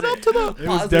hold it up to the. It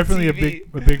was definitely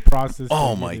a big process.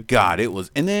 Oh my god, it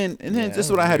was. And then this is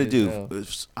what I had to do.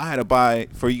 I had to buy,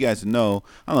 for you guys to know.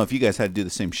 I don't know if you guys had to do the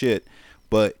same shit,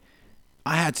 but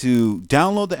I had to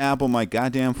download the app on my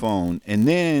goddamn phone, and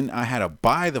then I had to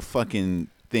buy the fucking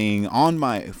thing on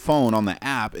my phone on the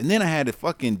app, and then I had to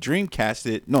fucking Dreamcast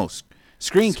it. No,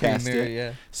 screencast it.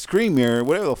 Yeah. Screen mirror,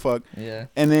 whatever the fuck. Yeah.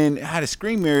 And then I had to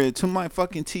screen mirror it to my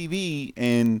fucking TV,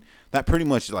 and that pretty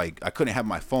much, like, I couldn't have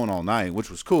my phone all night, which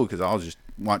was cool because I was just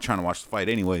trying to watch the fight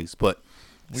anyways, but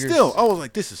still, I was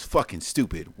like, this is fucking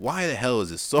stupid. Why the hell is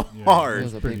this so hard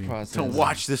to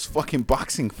watch this fucking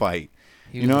boxing fight?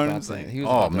 You know what I'm saying?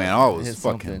 Oh, man, I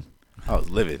was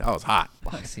livid. I was hot.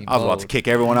 I was about to kick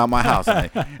everyone out of my house.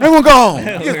 Like, everyone go home.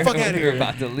 Get the fuck out of here.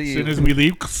 About to leave. As soon as we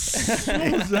leave, what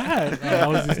was that? That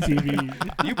was his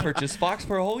TV. You purchased Fox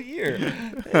for a whole year.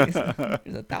 There's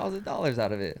 $1,000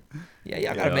 out of it. Yeah,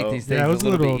 y'all gotta make these things a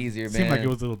little bit easier, man. Seemed like it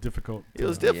was a little difficult. It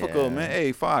was difficult, man.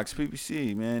 Hey, Fox,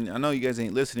 PBC, man. I know you guys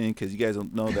ain't listening because you guys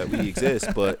don't know that we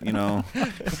exist, but in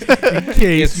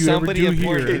case you somebody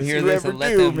important hear this, and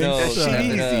let them know. That shit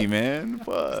easy, man.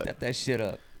 Fuck. Step that shit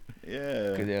up.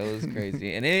 Yeah. Because it was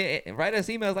crazy. And write us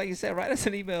emails, like you said. Write us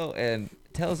an email and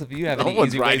tell us if you have any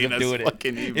easy ways of doing it.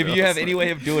 If you have any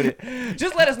way of doing it,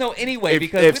 just let us know anyway.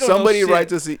 Because if somebody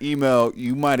writes us an email,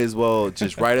 you might as well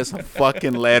just write us a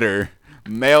fucking letter.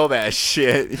 Mail that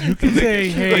shit. You can say,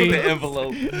 hey, put in the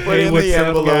envelope. Put in the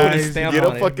envelope. Get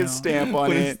a fucking it, stamp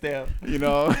on it. You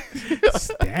know?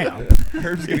 Stamp.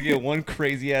 Herb's going to get one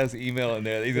crazy ass email in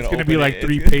there. It's going to be like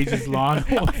 3 pages long.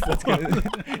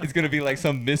 It's going to be like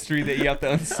some mystery that you have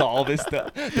to unsolve.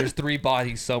 There's 3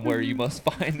 bodies somewhere you must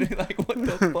find. Like, what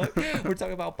the fuck? We're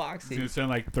talking about boxing. It's going to send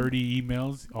like 30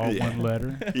 emails, all one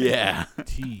letter. Yeah.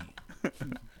 T.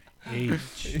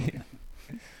 H.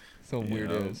 So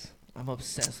weirdos. I'm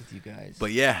obsessed with you guys.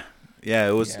 But yeah,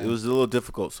 it was a little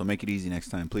difficult. So make it easy next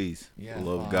time, please. Yeah, for the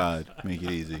love of God, make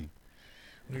it easy.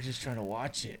 We're just trying to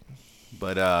watch it.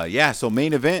 But so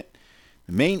main event,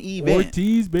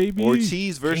 Ortiz, baby.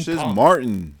 Ortiz versus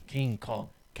Martin. King Kong.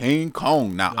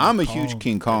 Now I'm a huge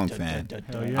King Kong fan.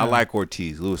 Yeah. I like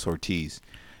Ortiz, Luis Ortiz.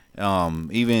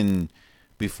 Even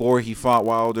before he fought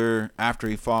Wilder, after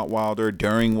he fought Wilder,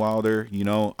 during Wilder, you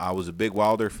know, I was a big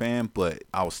Wilder fan, but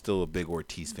I was still a big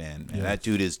Ortiz fan. And that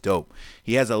dude is dope.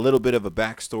 He has a little bit of a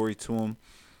backstory to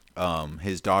him.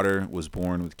 His daughter was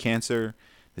born with cancer.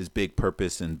 His big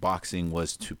purpose in boxing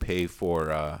was to pay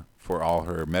for all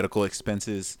her medical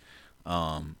expenses,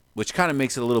 which kind of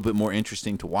makes it a little bit more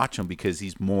interesting to watch him because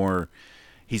he's more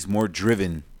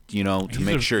driven, you know, to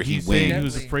make sure he wins. He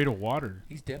was afraid of water.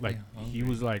 He's definitely like hungry. he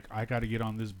was like, I got to get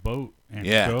on this boat and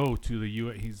go to the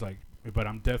U.S. He's like, but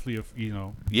I'm definitely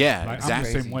Yeah, exactly. I'm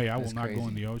the same way. I will That's not go crazy.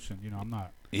 in the ocean. You know, I'm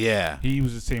not. Yeah. He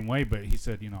was the same way, but he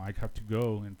said, I have to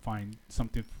go and find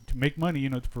something to make money,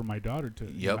 for my daughter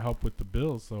to help with the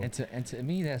bills. So and to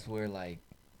me, that's where like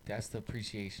that's the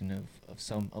appreciation of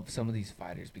some of these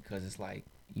fighters, because it's like,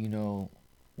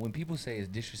 when people say it's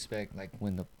disrespect, like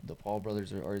when the Paul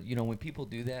brothers or when people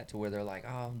do that to where they're like,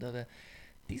 oh,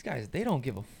 these guys, they don't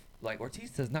give like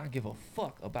Ortiz does not give a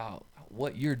fuck about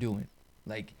what you're doing.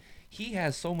 Like, he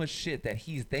has so much shit that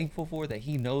he's thankful for, that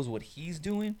he knows what he's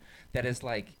doing, that it's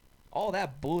like all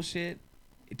that bullshit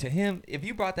to him. If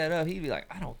you brought that up, he'd be like,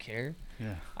 I don't care.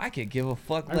 yeah, I could give a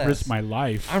fuck less. I risk my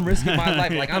life. I'm risking my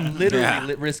life. Like, I'm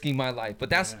literally risking my life. But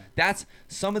that's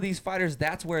some of these fighters.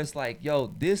 That's where it's like,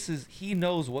 yo, he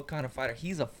knows what kind of fighter.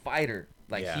 He's a fighter.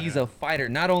 Like, he's a fighter,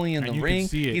 not only in the ring,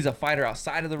 he's a fighter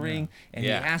outside of the ring, and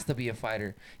he has to be a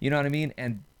fighter. You know what I mean?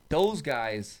 And those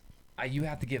guys, you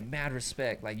have to give mad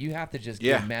respect. Like, you have to just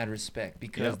give mad respect,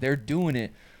 because they're doing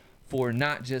it for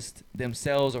not just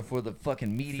themselves or for the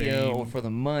fucking media or for the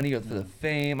money or for the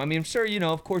fame. I mean, I'm sure,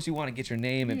 of course you want to get your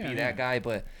name and be that guy,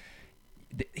 but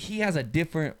he has a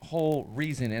different whole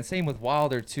reason. And same with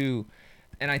Wilder too.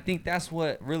 And I think that's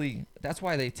why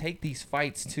they take these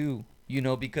fights too,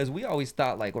 because we always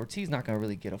thought like Ortiz not going to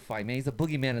really get a fight, man. He's the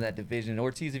boogeyman of that division.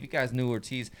 Ortiz, if you guys knew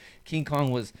Ortiz, King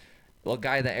Kong was a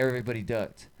guy that everybody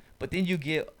ducked. But then you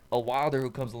get a Wilder who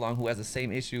comes along who has the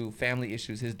same issue, family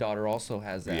issues. His daughter also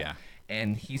has that. Yeah.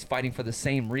 And he's fighting for the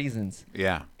same reasons.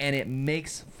 Yeah. And it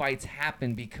makes fights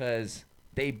happen because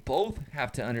they both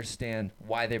have to understand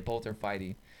why they both are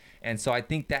fighting. And so I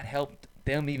think that helped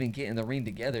them even get in the ring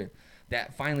together.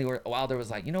 That finally Wilder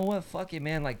was like, you know what? Fuck it,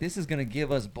 man. Like, this is going to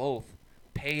give us both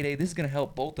payday. This is going to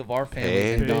help both of our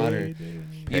families and daughter.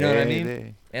 You know what I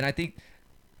mean? And I think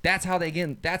that's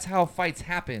how fights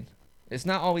happen. It's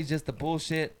not always just the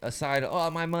bullshit aside. Oh,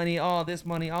 my money. Oh, this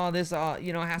money. Oh, this.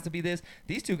 It has to be this.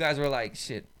 These two guys were like,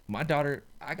 shit. My daughter,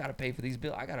 I gotta pay for these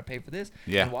bills. I gotta pay for this.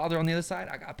 Yeah. And Wilder on the other side,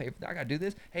 I gotta pay for that. I gotta do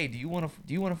this. Hey, do you want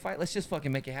to fight? Let's just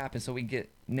fucking make it happen so we can get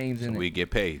names in it. We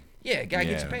get paid. Yeah, gotta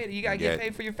get you paid. You gotta get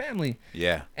paid for your family.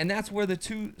 Yeah. And that's where the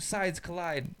two sides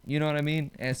collide. You know what I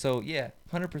mean? And so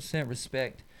 100%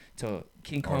 respect to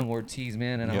King Kong Ortiz,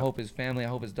 man. And I hope his family, I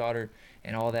hope his daughter,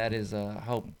 and all that is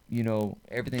hope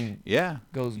everything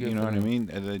goes good. You know for what them. I mean?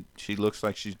 And she looks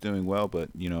like she's doing well, but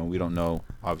we don't know.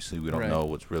 Obviously, we don't know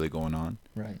what's really going on.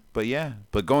 Right.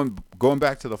 But going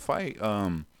back to the fight,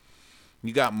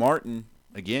 you got Martin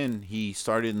again. He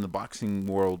started in the boxing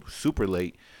world super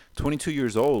late, 22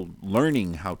 years old,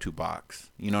 learning how to box.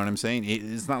 You know what I'm saying?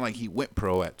 It's not like he went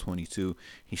pro at 22.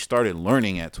 He started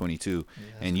learning at 22,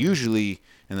 and usually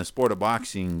in the sport of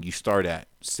boxing, you start at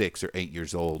 6 or 8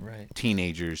 years old,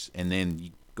 teenagers, and then you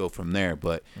go from there.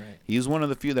 But he was one of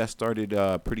the few that started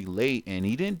pretty late, and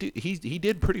he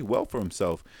did pretty well for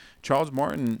himself. Charles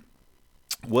Martin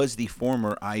was the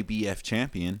former IBF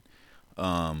champion.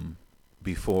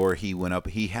 Before he went up,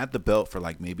 he had the belt for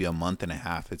like maybe a month and a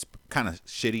half. It's kind of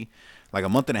shitty. Like a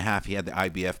month and a half, he had the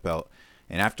IBF belt,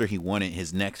 and after he won it,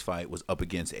 his next fight was up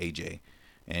against AJ.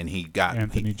 And he got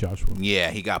Anthony Joshua.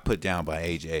 Yeah, he got put down by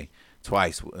AJ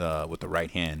twice with the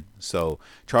right hand. So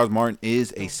Charles Martin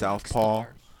is a southpaw.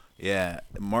 Yeah,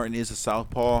 Martin is a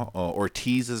southpaw.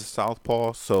 Ortiz is a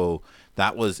southpaw. So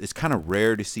it's kind of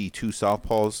rare to see two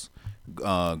southpaws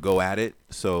go at it.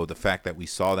 So the fact that we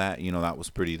saw that,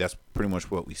 that's pretty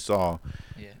much what we saw.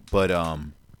 Yeah. But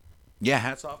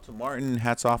hats off to Martin.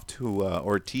 Hats off to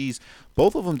Ortiz.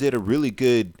 Both of them did a really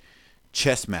good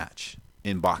chess match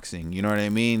in boxing. You know what I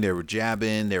mean? They were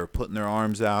jabbing, they were putting their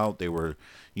arms out, they were,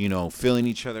 filling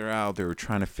each other out. They were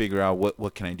trying to figure out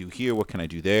what can I do here, what can I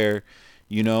do there.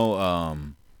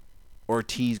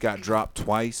 Ortiz got dropped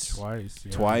twice.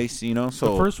 Twice,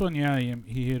 So the first one, he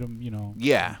hit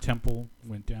him, temple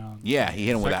went down. Yeah, he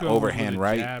hit him with that overhand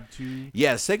right. Jab too.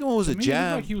 Yeah, the second one was a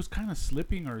jab. Like he was kind of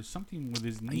slipping or something with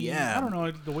his knee. Yeah. I don't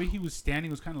know. The way he was standing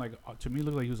was kind of like, to me,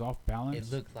 looked like he was off balance.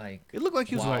 It looked like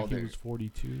he was like he was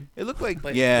 42. It looked like,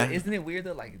 but yeah. Isn't it weird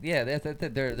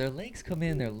that their legs come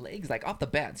in, their legs like off the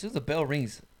bat. As soon as the bell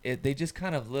rings, they just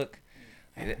kind of look.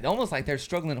 almost like they're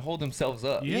struggling to hold themselves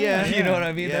up. Yeah, You know what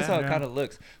I mean? yeah, That's how it yeah. kind of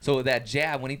looks. So that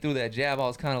jab, when he threw that jab, I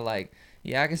was kind of like,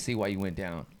 yeah, I can see why you went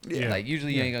down. Yeah. Like,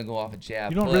 usually you Yeah. ain't going to go off a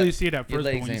jab. You don't but really see it at your first,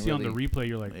 but legs when you ain't see on the really- replay,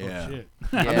 you're like, Yeah. oh shit.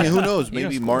 I mean, who knows? You don't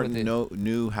Maybe score Martin with it.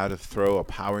 knew how to throw a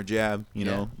power jab. You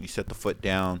Yeah. know, you set the foot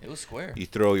down, It was square. you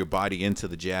throw your body into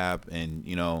the jab, and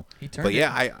you know. He turned But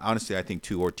yeah, it. I honestly I think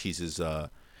too Ortiz's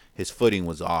his footing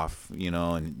was off. You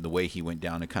know, and the way he went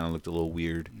down, it kind of looked a little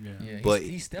weird. Yeah, But-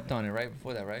 he stepped on it right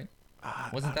before that, right?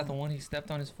 Wasn't that the one he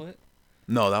stepped on his foot?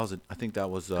 No, that was. I think that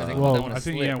was. 'Cause they- Well, that one I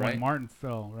think slip, yeah, right? when Martin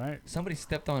fell, right? Somebody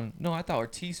stepped on. No, I thought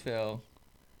Ortiz fell.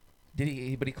 Did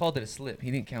he? But he called it a slip.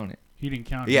 He didn't count it. He didn't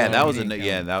count. it. Yeah, No, that he was didn't a count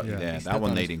yeah it. that Yeah. yeah, He that stepped one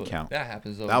on they his didn't foot. count. That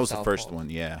happens. That was the Southpaws. first one,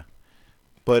 yeah.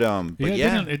 But Yeah,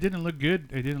 yeah, it didn't look good.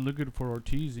 It didn't look good for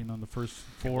Ortiz. You know, in the first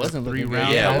wasn't 3 looking good.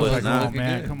 rounds. Yeah, I it was was like, not oh looking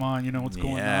man, good. come on, you know what's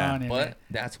going Yeah. on. And But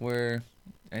that's where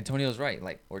Antonio's right.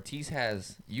 Like Ortiz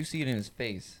has, you see it in his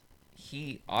face.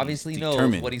 He obviously knows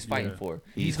determined. what he's fighting Yeah. for.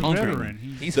 He's a hungry. veteran.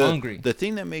 He's the, hungry. The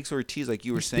thing that makes Ortiz, like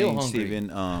you were He's still saying, hungry. Steven,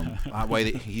 why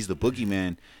he's the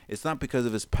boogeyman, it's not because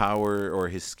of his power or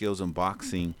his skills in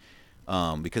boxing.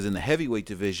 Because in the heavyweight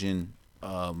division,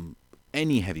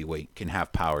 any heavyweight can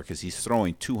have power because he's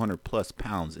throwing 200 plus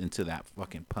pounds into that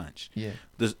fucking punch. Yeah.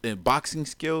 The boxing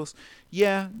skills,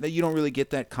 yeah, that you don't really get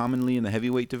that commonly in the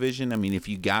heavyweight division. I mean, if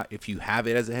you have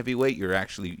it as a heavyweight,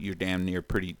 you're damn near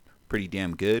pretty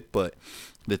damn good. But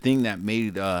the thing that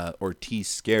made Ortiz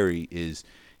scary is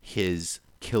his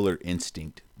killer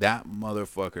instinct. That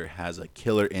motherfucker has a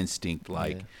killer instinct,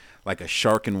 like a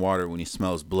shark in water when he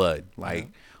smells blood. Like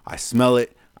I smell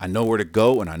it, I know where to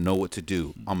go, and I know what to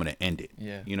do. I'm gonna end it.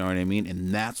 Yeah. You know what I mean?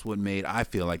 And I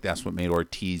feel like that's what made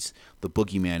Ortiz the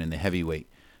boogeyman in the heavyweight,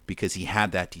 because he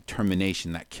had that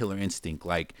determination, that killer instinct.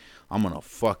 Like, I'm gonna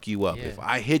fuck you up. Yeah. If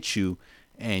I hit you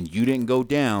and you didn't go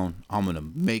down, I'm gonna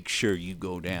make sure you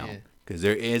go down. Yeah. Because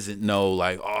there isn't no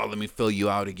like, oh, let me fill you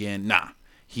out again. Nah,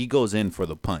 he goes in for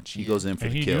the punch. He goes in for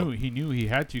and the he kill. knew he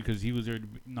had to because he was there to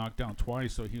be knocked down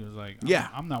twice. So he was like,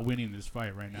 I'm not winning this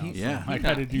fight right now. Yeah. So I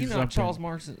got to do he something. knocked Charles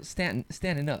Marks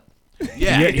standing up.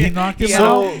 Yeah. He knocked him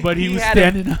So- out, but he was had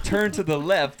standing him up. turn to the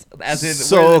left, as in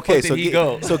So where the okay, fuck so did he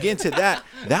go? so getting to that,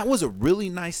 that was a really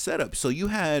nice setup. So you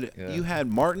had Yeah.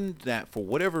 Martin that for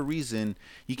whatever reason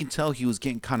you can tell he was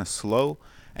getting kind of slow,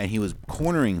 and he was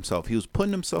cornering himself. He was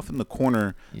putting himself in the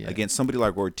corner against somebody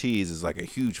like Ortiz is like a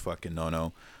huge fucking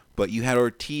no. But you had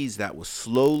Ortiz that was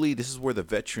slowly. This is where the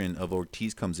veteran of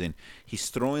Ortiz comes in. He's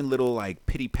throwing little like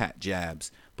pity pat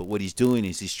jabs, but what he's doing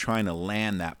is he's trying to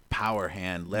land that power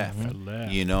hand left.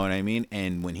 Left. You know what I mean?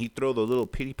 And when he throw those little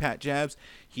pity pat jabs,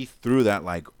 he threw that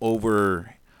like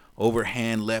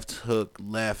overhand left hook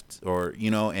left, or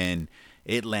and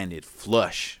it landed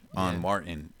flush on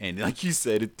Martin. And like you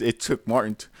said, it took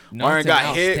Martin. Martin him got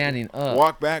out hit, standing up.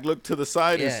 walked back, looked to the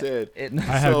side, and said,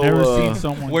 I have never seen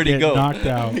someone Where'd he get go? knocked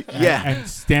out and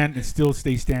stand and still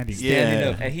stay standing. standing Yeah.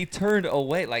 up, and he turned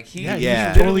away like he Yeah, Yeah.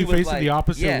 he's totally literally was facing like- the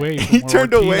opposite yeah. way. he from where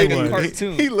turned Ortiz away like a and was.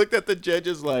 cartoon. he looked at the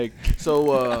judges like,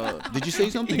 so did you say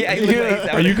something? Yeah, he looked like he's Are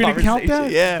having you a gonna count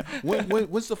conversation. that? Yeah.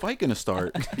 When's the fight gonna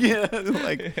start? Yeah.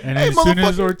 Like, And hey, as soon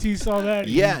as motherfucker. Ortiz saw that,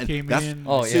 Yeah, he came that's- in.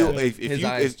 Oh, So yeah. if His you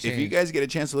eyes if you changed. guys get a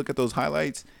chance to look at those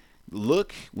highlights,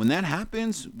 look when that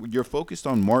happens, you're focused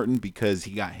on Martin because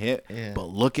he got hit. Yeah. But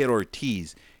look at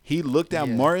Ortiz. He looked at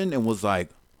Yeah. Martin and was like,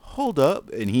 "Hold up,"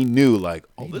 and he knew like,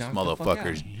 "Oh, He this knocked the fuck out.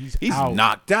 motherfucker's He's out.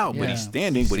 knocked out, but Yeah. he's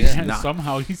standing, but he's And not."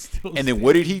 somehow he's still. And then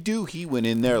what did he do? He went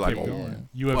in there like, Kept "Oh, going.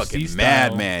 UFC fucking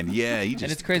style. madman!" Yeah, he just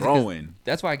And it's crazy 'cause throwing.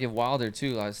 that's why I give Wilder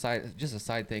too. Just a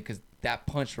side thing, because that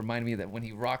punch reminded me that when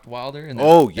he rocked Wilder in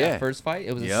that first fight,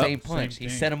 it was the Yep. same punch. Same he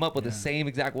thing. set him up with Yeah. the same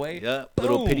exact way. Yeah,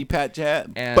 little Boom. pity pat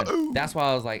jab. And Boom. that's why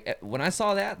I was like, when I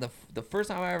saw that, the first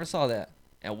time I ever saw that,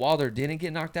 and Wilder didn't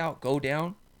get knocked out, go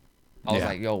down, I was Yeah.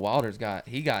 like, yo, Wilder's got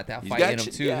that He's fight got in him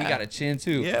chin- too. yeah. He got a chin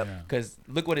too. Yep. Yeah. Because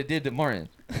look what it did to Martin.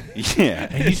 Yeah.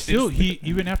 And he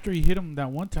even after he hit him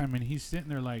that one time, and he's sitting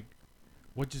there like,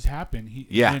 what just happened?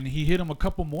 And he hit him a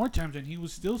couple more times, and he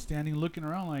was still standing, looking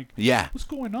around like, Yeah. what's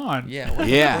going on? Yeah, what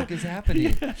Yeah. the fuck is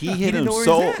happening? He hit didn't him know where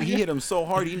so he's at. he hit him so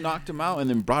hard he knocked him out and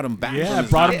then brought him back. Yeah, from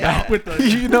his brought him knockout. back with the.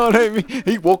 You know what I mean?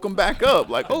 He woke him back up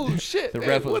like, oh shit. The man,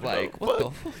 ref was what like, the what the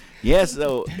fuck? fuck? Yeah,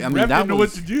 so I mean Ref that didn't know what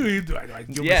was to do. He like,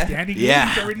 give him Yeah. a standing.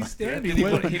 Yeah. He's already standing. He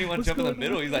What- didn't want what's to jump in the going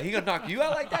middle. on? He's like, he gonna knock you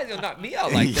out like that? He's gonna knock me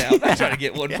out like that. I'm not trying to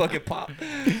get one fucking pop.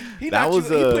 He That was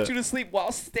he a- put you to sleep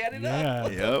while standing Yeah,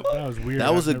 up. Yep. that was weird.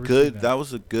 that was I've a never good seen that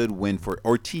was a good win for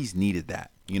Ortiz. Needed that.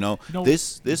 No,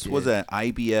 This was did. an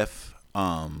IBF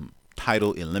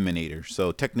title eliminator.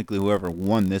 So technically whoever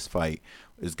won this fight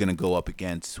is gonna go up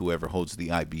against whoever holds the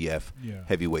IBF Yeah.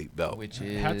 heavyweight belt. Which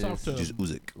is Hats off to Which is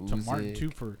Usyk. Martin Usyk.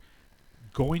 too for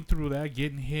going through that,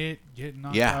 getting hit, getting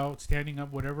knocked out, standing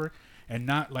up, whatever, and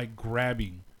not like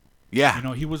grabbing. Yeah. You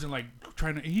know, he wasn't like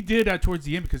trying to. He did that towards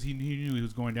the end because he knew he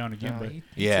was going down again. But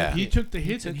he took the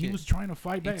hits and he was trying to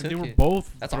fight back. And they were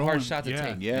both. That's a hard shot to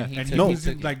take. Yeah. And he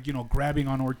wasn't like, you know, grabbing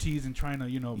on Ortiz and trying to,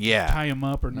 you know, tie him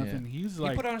up or nothing. He's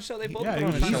like. He put on a show. They both put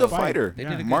on a show. He's a fighter.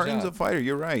 Martin's a fighter.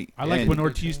 You're right. I like when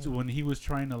Ortiz, when he was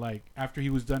trying to, like, after he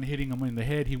was done hitting him in the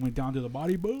head, he went down to the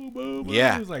body. Boom, boom, boom.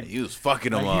 Yeah. He was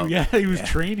fucking him up. He was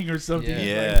training or something.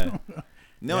 Yeah.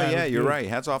 No, you're right.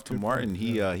 Hats off to Martin.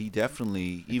 He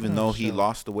definitely, even though he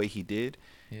lost the way he did,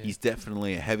 he's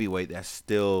definitely a heavyweight that's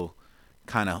still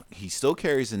he still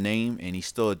carries a name, and he's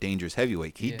still a dangerous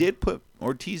heavyweight. He did put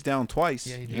Ortiz down twice.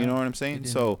 Yeah, you know what I'm saying?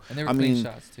 So, and they were clean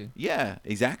shots too. Yeah,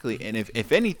 exactly. And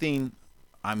if anything,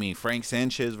 I mean, Frank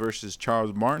Sanchez versus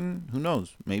Charles Martin, who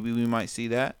knows? Maybe we might see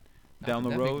that down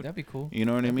the road. That'd be cool. You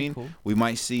know what I mean? Cool. We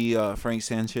might see Frank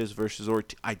Sanchez versus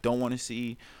Ortiz. I don't want to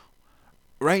see...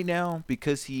 Right now,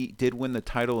 because he did win the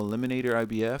title eliminator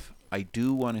IBF, I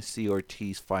do want to see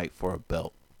Ortiz fight for a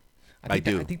belt. I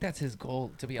do. I think that's his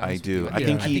goal, to be honest. I do. I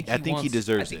think he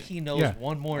deserves it. I think he knows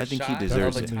one more shot he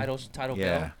deserves of a title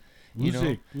belt. You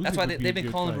know, that's why they've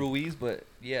been calling Ruiz, but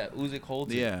Usyk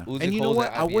holds it. Yeah, Usyk and you know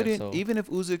what? IBF, I wouldn't even if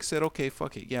Usyk said, "Okay,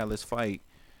 fuck it, yeah, let's fight."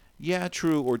 Yeah,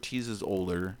 true. Ortiz is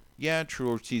older. Yeah, true.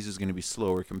 Ortiz is going to be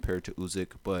slower compared to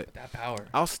Usyk, but that power.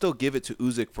 I'll still give it to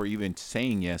Usyk for even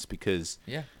saying yes because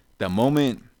the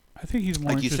moment. I think he's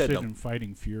more interested in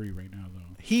fighting Fury right now,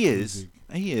 though. He is.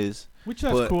 He is. Which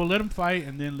that's cool. Let him fight,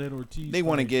 and then let Ortiz. They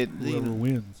want to get whoever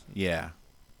wins. Yeah.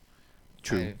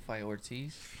 True. Fight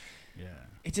Ortiz. Yeah.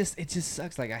 It just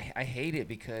sucks. Like I hate it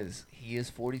because he is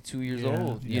 42 years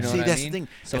old. You know See, what that's I mean? The thing.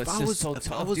 So it's just so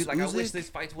tough, dude. Like Usyk, I wish these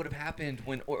fights would have happened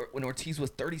when Ortiz was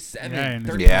 37, Yeah,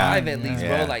 35 at least,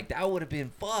 bro. Like that would have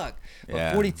been fuck.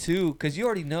 But 42, because you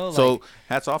already know. Like, so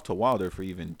hats off to Wilder for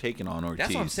even taking on Ortiz.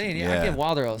 That's what I'm saying. Yeah, I give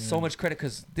Wilder so much credit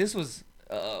because this was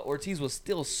Ortiz was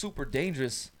still super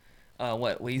dangerous.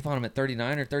 He fought him at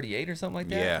 39 or 38 or something like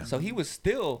that. Yeah. So he was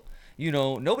still. You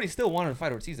know, nobody still wanted to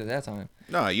fight Ortiz at that time.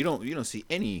 No, you don't see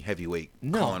any heavyweight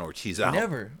calling Ortiz out.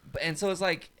 Never. And so it's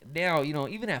like now, you know,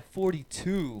 even at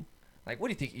 42, like what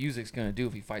do you think Usyk's gonna do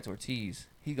if he fights Ortiz?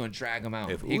 He's gonna drag him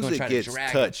out. If he's Usyk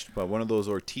gets touched by one of those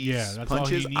Ortiz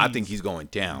punches, I think he's going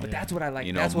down. But that's what I like.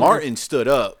 You know, Martin stood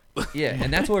up. Yeah,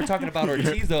 and that's what we're talking about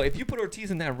Ortiz though. If you put Ortiz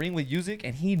in that ring with Usyk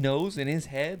and he knows in his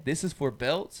head this is for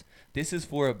belts, this is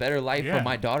for a better life for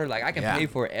my daughter. Like I can pay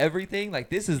for everything.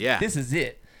 Like this is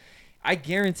it. I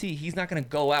guarantee he's not gonna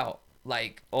go out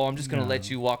like, oh, I'm just gonna let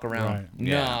you walk around. Right.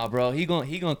 Nah, bro. He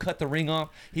gonna cut the ring off.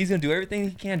 He's gonna do everything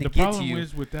he can to get to you. The problem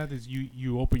is with that is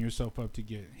you open yourself up to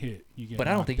get hit. You get. But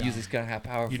I don't think down. Usyk's gonna have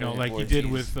power. You know, like he did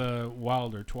with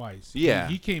Wilder twice. Yeah.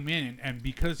 He came in and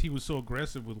because he was so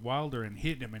aggressive with Wilder and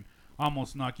hitting him and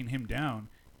almost knocking him down,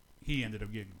 he ended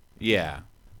up getting. Yeah.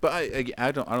 But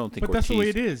I don't think. But Ortiz, that's the way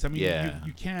it is. I mean,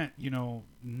 you can't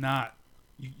not.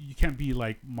 You can't be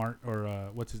like Mart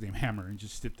or what's his name, Hammer, and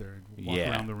just sit there and walk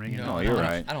around the ring. No, you're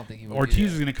right. I don't think he would.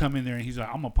 Ortiz is gonna come in there and he's like,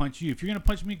 "I'm gonna punch you. If you're gonna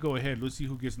punch me, go ahead. Let's see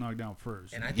who gets knocked down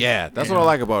first." And that's what I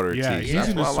like about Ortiz. Yeah,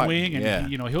 he's gonna swing and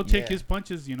he'll take his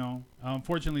punches.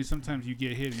 Unfortunately, sometimes you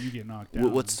get hit and you get knocked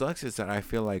down. What sucks is that I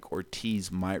feel like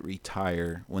Ortiz might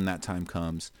retire when that time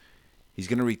comes. He's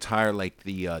gonna retire like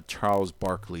the Charles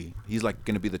Barkley. He's like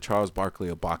gonna be the Charles Barkley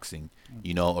of boxing.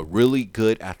 You know, a really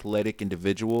good athletic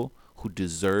individual who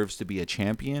deserves to be a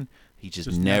champion. He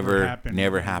just never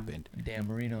happened. Dan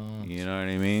Marino. You know what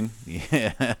I mean?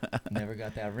 Yeah. Never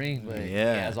got that ring, but he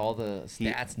has all the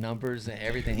stats, numbers, and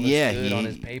everything looks good on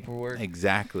his paperwork.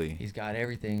 Exactly. He's got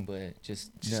everything, but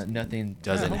just nothing.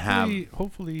 Doesn't have.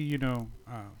 Hopefully,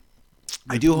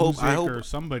 I do hope. I hope or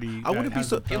somebody. I wouldn't be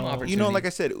so. You know, like I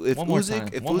said, if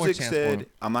Usyk said,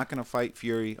 "I'm not gonna fight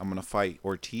Fury, I'm gonna fight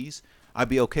Ortiz," I'd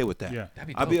be okay with that. Yeah,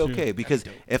 I'd be okay because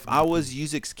if I was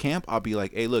Usyk's camp, I'd be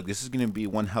like, "Hey, look, this is gonna be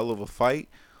one hell of a fight,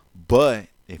 but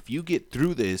if you get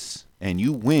through this and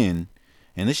you win,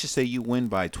 and let's just say you win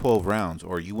by 12 rounds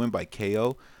or you win by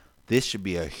KO, this should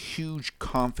be a huge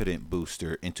confident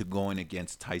booster into going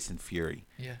against Tyson Fury."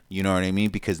 Yeah, you know what I mean?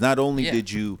 Because not only did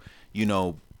you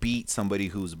beat somebody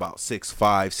who's about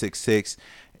 6'5", 6'6",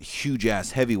 huge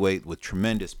ass heavyweight with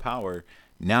tremendous power.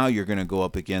 Now you're gonna go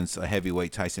up against a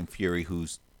heavyweight Tyson Fury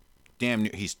who's damn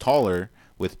near, he's taller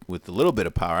with a little bit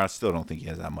of power. I still don't think he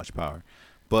has that much power,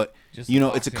 but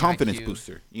it's a confidence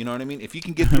booster. You know what I mean? If you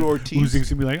can get through Ortiz, Usyk's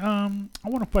gonna be like, I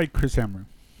want to fight Chris Hammer.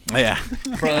 Yeah.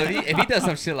 Bro, if he does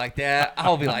some shit like that,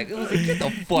 I'll be like, get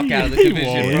the fuck out of the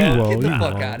division, bro. Get the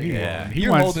fuck out of here. Yeah.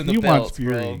 You're holding the belts,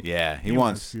 bro. Yeah, he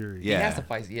wants Fury. Yeah. He has to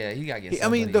fight. Yeah, he got to get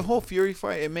somebody. I mean, the whole Fury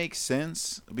fight, it makes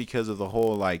sense because of the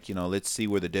whole, like, let's see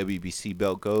where the WBC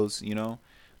belt goes,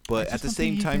 But at the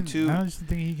same time, too, I just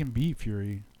think he can beat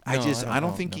Fury. I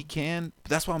don't think he can.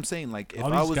 That's what I'm saying. Like, if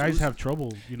all these guys have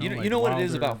trouble. You know what it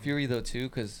is about Fury though too,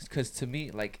 because to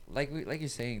me, like you're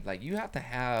saying, like you have to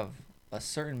have a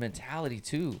certain mentality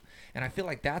too, and I feel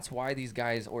like that's why these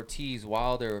guys, Ortiz,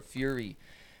 Wilder, Fury,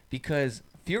 because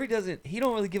Fury he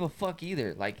don't really give a fuck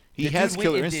either. Like he has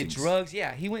killer instincts. Did drugs,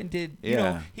 yeah. He went and did,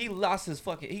 he lost his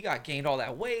he got gained all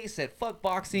that weight. Said fuck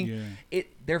boxing. Yeah.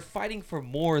 They're fighting for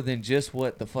more than just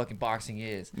what the fucking boxing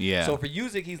is. Yeah. So for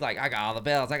Usyk, he's like, I got all the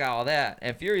belts, I got all that,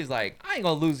 and Fury's like, I ain't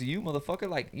gonna lose to you, motherfucker.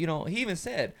 Like he even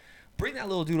said, bring that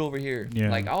little dude over here. Yeah.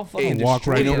 Like I'll fucking walk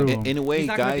right him. In a way, he's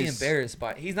not guys, gonna be embarrassed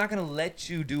by. He's not gonna let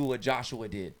you do what Joshua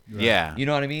did. Right. Yeah. You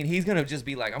know what I mean? He's gonna just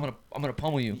be like, I'm gonna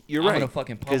pummel you. You're right. I'm gonna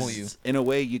fucking pummel you. In a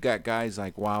way, you got guys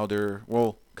like Wilder.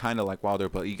 Well, kind of like Wilder,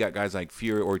 but you got guys like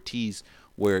Fury, Ortiz,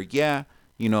 where they're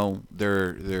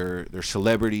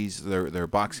celebrities. They're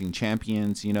boxing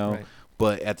champions. Right.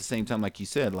 But at the same time, like you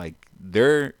said, like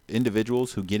they're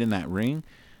individuals who get in that ring,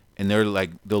 and they'll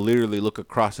literally look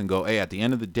across and go, hey, at the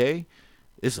end of the day,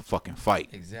 this is a fucking fight.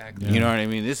 Exactly. You know what I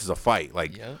mean? This is a fight.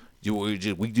 Like, we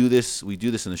do this in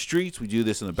the streets, we do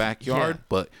this in the backyard,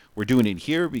 but we're doing it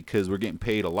here because we're getting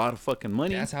paid a lot of fucking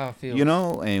money. That's how it feels.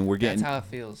 And we're getting. That's how it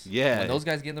feels. Yeah. When those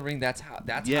guys get in the ring, that's how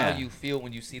you feel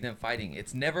when you see them fighting.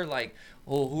 It's never like,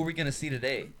 oh, who are we gonna see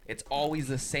today? It's always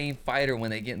the same fighter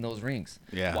when they get in those rings.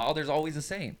 Yeah. Wilder's always the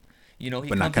same.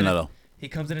 But not Canelo. He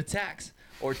comes in attacks.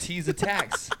 Ortiz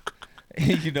attacks.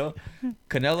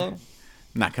 Canelo.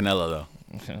 Not Canelo though.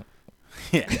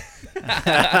 Yeah.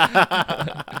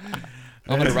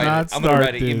 I'm gonna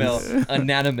write an email.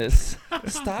 Anonymous.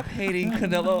 Stop hating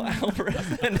Canelo Alvarez.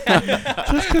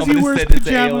 Just because he wears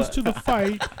pajamas to the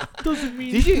fight doesn't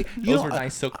mean. Those were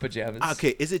nice silk pajamas.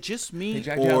 Okay, is it just me, did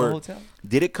you out of the hotel?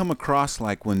 Did it come across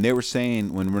like when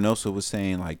Reynoso was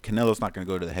saying like Canelo's not gonna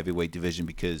go to the heavyweight division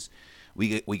because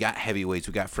we got heavyweights.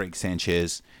 We got Frank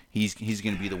Sanchez. He's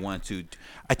going to be the one to.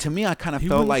 To me, I kind of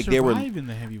felt like they were. In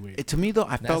the heavyweight. To me though,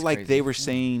 I felt like they were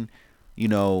saying,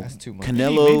 that's too much.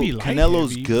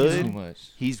 Canelo's good. Too much.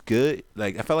 He's good.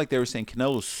 Like I felt like they were saying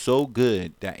Canelo's so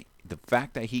good that the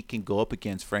fact that he can go up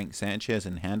against Frank Sanchez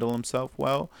and handle himself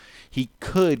well, he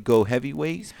could go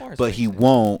heavyweight, but he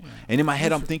won't. Yeah. And in my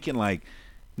head, I'm thinking like,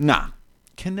 nah,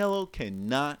 Canelo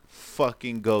cannot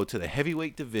fucking go to the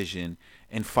heavyweight division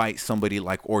and fight somebody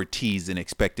like Ortiz and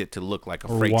expect it to look like a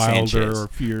Frank Sanchez or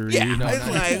Fury. Yeah,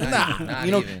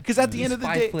 because at the end of the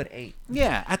day, 5'8".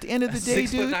 Yeah, at the end of the day,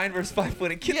 6'9" versus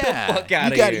 5'8". Get the fuck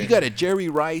out of here. You got a Jerry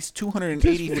Rice,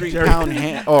 283-pound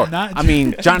hand, or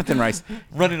Jonathan Rice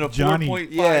running a 4.5.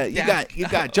 Yeah, you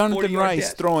got Jonathan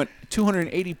Rice throwing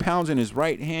 280 pounds in his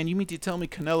right hand. You mean to tell me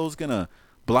Canelo's gonna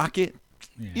block it?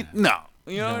 Yeah. No.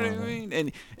 You know what I mean?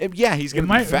 And he's gonna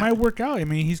be fat. It might work out. I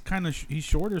mean, he's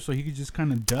shorter, so he could just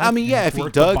kind of duck. I mean, if he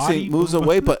ducks and moves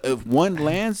away, but if one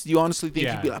lands, you honestly think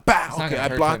he'd be like, "Bah, okay, I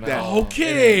blocked that."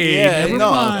 Okay, never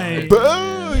mind. Boo,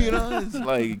 it's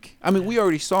like, I mean, we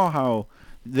already saw how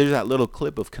there's that little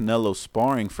clip of Canelo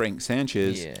sparring Frank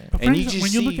Sanchez. Yeah. But when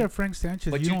you look at Frank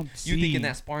Sanchez, you don't see. You think in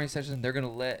that sparring session they're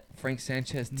gonna let Frank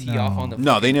Sanchez tee off on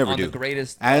the they never do. The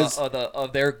greatest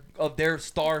of their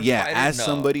stars. Yeah, as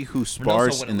somebody who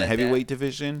spars in the heavyweight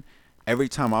division, every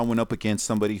time I went up against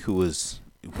somebody who was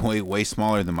way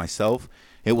smaller than myself,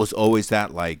 it was always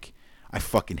that like I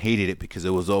fucking hated it because it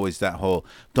was always that whole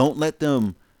don't let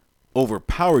them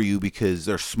overpower you because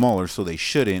they're smaller, so they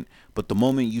shouldn't. But the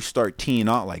moment you start teeing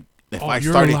out, like if I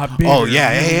started,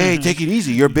 hey, take it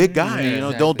easy, you're a big guy,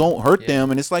 don't hurt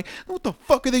them, and it's like, what the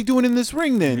fuck are they doing in this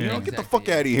ring then? Get the fuck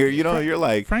out of here, you're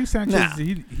like Frank Sanchez,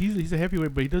 he's a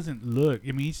heavyweight, but he doesn't look.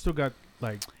 I mean, he's still got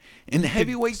like in the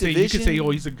heavyweight division. You could say,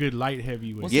 he's a good light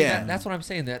heavyweight. Well, see, that's what I'm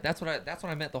saying. That's what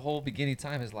I meant the whole beginning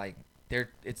time is like.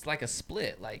 It's like a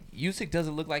split. Like Usyk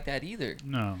doesn't look like that either.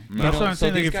 No. That's what I'm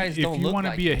saying. Like, if you want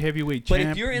to be a heavyweight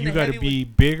champ, you got to be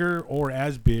bigger or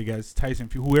as big as Tyson,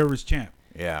 whoever's champ.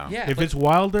 Yeah. If it's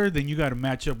Wilder, then you got to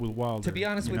match up with Wilder. To be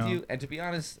honest with you, and to be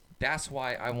honest, that's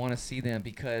why I want to see them,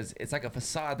 because it's like a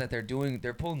facade that they're doing.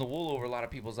 They're pulling the wool over a lot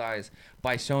of people's eyes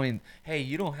by showing, hey,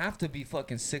 you don't have to be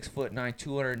fucking 6'9",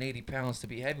 280 pounds to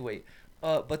be heavyweight.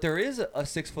 But there is a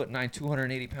 6'9",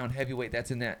 280 pound heavyweight that's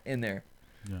in there.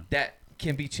 Yeah. That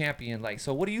can be champion. Like,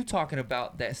 so what are you talking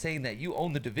about? That saying that you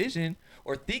own the division,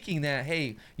 or thinking that,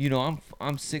 hey, I'm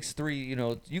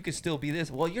 6'3", you can still be this.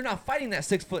 Well, you're not fighting that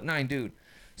 6'9" dude.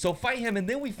 So fight him, and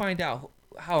then we find out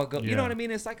how it goes. You know what I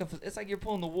mean? It's like you're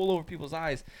pulling the wool over people's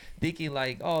eyes, thinking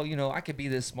like, oh, I could be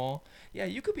this small. Yeah,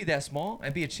 you could be that small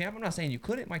and be a champ. I'm not saying you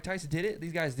couldn't. Mike Tyson did it.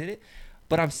 These guys did it.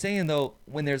 But I'm saying though,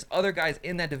 when there's other guys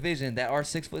in that division that are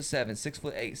 6'7",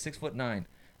 6'8", 6'9",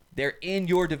 they're in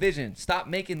your division. Stop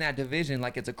making that division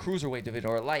like it's a cruiserweight division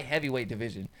or a light heavyweight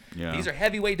division. Yeah. These are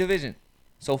heavyweight division.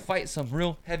 So fight some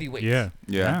real heavyweights.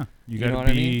 Yeah. You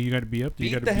gotta be up there.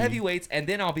 Beat the heavyweights, and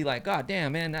then I'll be like, God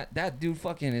damn, man, that dude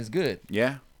fucking is good.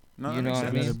 Yeah. No, you know what I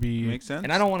mean? Makes sense.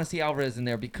 And I don't want to see Alvarez in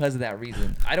there because of that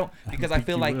reason. Because I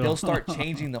feel like they'll start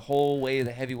changing the whole way of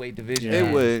the heavyweight division.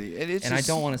 It would. And I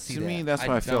don't want to see that. To me, that's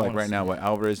why I feel like right now what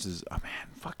Alvarez is,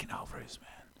 fucking Alvarez, man.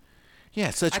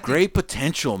 Yeah, such great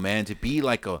potential, man, to be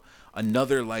like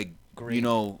another like great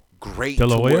De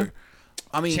La Hoya?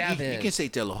 I mean, you can say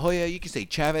De La Hoya, you can say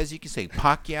Chavez, you can say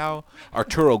Pacquiao,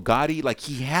 Arturo Gatti. Like,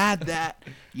 he had that,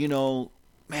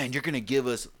 man, you're going to give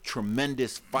us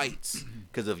tremendous fights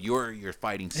because of your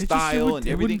fighting style and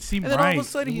everything. And then all of a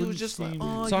sudden, he was just like,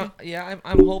 oh, so,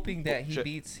 I'm hoping that he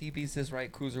beats this right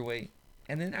cruiserweight.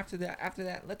 And then after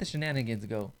that, let the shenanigans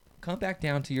go. Come back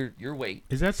down to your weight.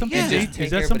 Is that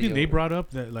something? They brought up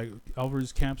that like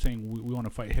Alvarez camp saying we want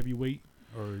to fight heavyweight?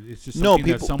 Or it's just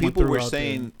people were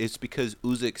saying it's because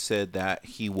Usyk said that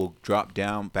he will drop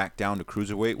back down to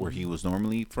cruiserweight where he was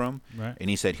normally from, right. And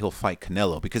he said he'll fight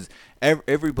Canelo because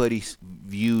everybody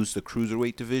views the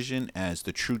cruiserweight division as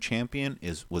the true champion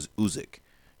was Usyk.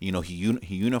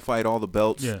 He unified all the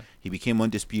belts. Yeah. He became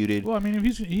undisputed. Well, I mean,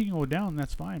 if he can go down,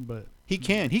 that's fine, but he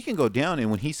can go down. And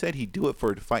when he said he'd do it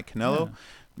to fight Canelo,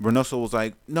 Reynoso was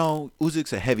like, no,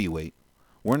 Usyk's a heavyweight.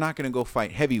 We're not going to go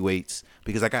fight heavyweights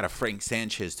because I got a Frank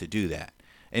Sanchez to do that.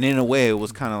 And in a way, it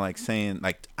was kind of like saying,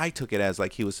 like, I took it as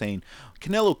like he was saying,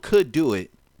 Canelo could do it,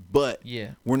 but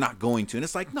we're not going to. And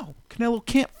it's like, no, Canelo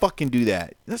can't fucking do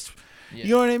that. You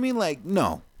know what I mean? Like,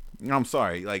 no, I'm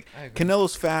sorry. Like,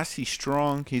 Canelo's fast. He's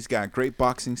strong. He's got great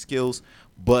boxing skills.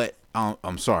 But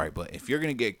I'm sorry. But if you're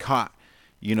going to get caught,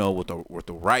 with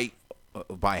the right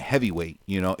by heavyweight,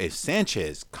 if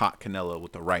Sanchez caught Canelo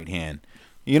with the right hand,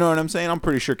 you know what I'm saying? I'm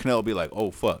pretty sure Canelo will be like,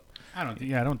 "Oh fuck." I don't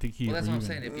think he. Well, that's what I'm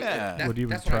saying.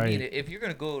 That's what I mean. If you're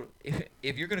gonna go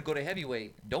to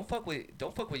heavyweight, don't fuck with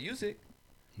Usyk.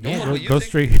 Go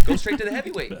straight to the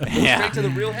heavyweight. Go straight to the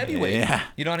real heavyweight. Yeah.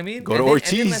 You know what I mean? Go to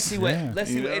Ortiz. And then let's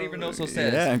see what Eddie Reynoso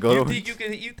says. Yeah,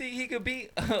 you think he could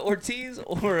beat Ortiz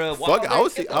or fuck? I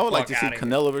would like to see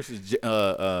Canelo versus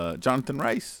Jonathan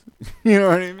Rice. You know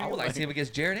what I mean? I would like to see him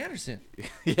against Jared Anderson.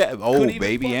 Yeah. Oh,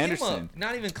 baby Anderson.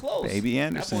 Not even close. Baby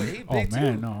Anderson. Oh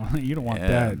man, no, you don't want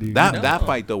that, dude. That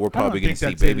fight though, we're probably gonna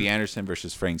see Baby Anderson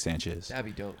versus Frank Sanchez. That'd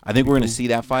be dope. I think we're gonna see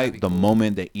that fight the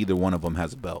moment that either one of them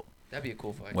has a belt. That'd be a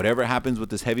cool fight. Whatever happens with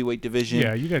this heavyweight division.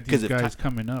 Yeah, you got these guys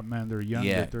coming up, man. They're young,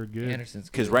 but they're good.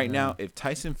 Because right now, if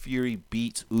Tyson Fury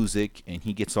beats Usyk and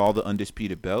he gets all the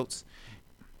undisputed belts,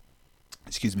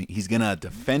 he's going to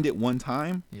defend it one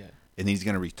time, and he's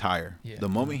going to retire. Yeah. The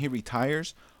moment he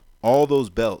retires, all those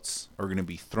belts are going to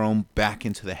be thrown back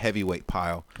into the heavyweight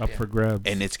pile. Up for grabs.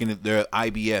 And it's going to, they're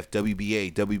IBF,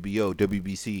 WBA, WBO,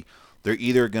 WBC. They're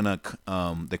either going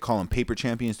to, they call them paper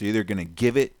champions. They're either going to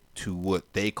give it to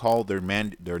what they call their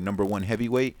number one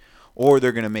heavyweight, or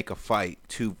they're going to make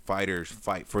two fighters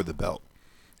fight for the belt.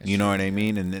 You know what I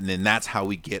mean? And then that's how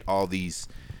we get all these,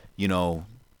 4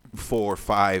 or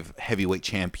 5 heavyweight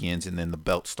champions, and then the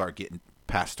belts start getting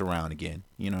passed around again.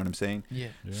 You know what I'm saying? Yeah.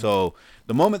 So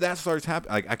the moment that starts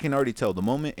happening, like I can already tell, the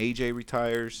moment AJ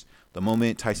retires, the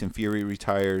moment Tyson Fury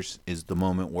retires is the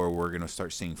moment where we're going to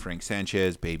start seeing Frank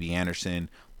Sanchez, Baby Anderson.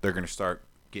 They're going to start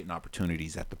getting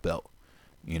opportunities at the belt.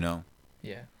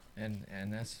 Yeah, and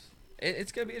that's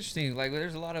it's gonna be interesting. Like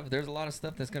there's a lot of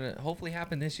stuff that's gonna hopefully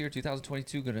happen this year,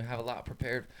 2022. Gonna have a lot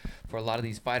prepared for a lot of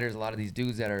these fighters, a lot of these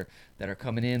dudes that are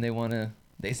coming in.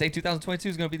 They say 2022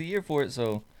 is gonna be the year for it.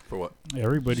 So for what?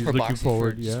 Everybody's looking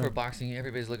forward. Just for boxing,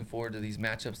 everybody's looking forward to these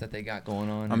matchups that they got going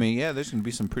on. I mean, there's gonna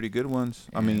be some pretty good ones.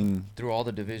 I mean, through all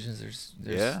the divisions, there's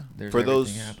for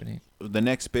those happening. The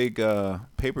next big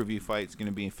pay-per-view fight is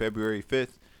gonna be February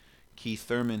 5th. Keith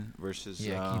Thurman versus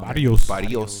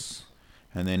Barrios.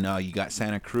 And then you got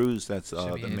Santa Cruz. That's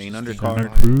the main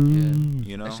undercard.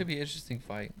 That should be an interesting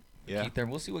fight. Yeah. Keith Thurman.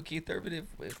 We'll see what Keith Thurman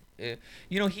if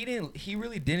he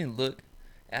really didn't look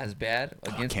as bad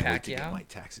against Pacquiao. Wait to get my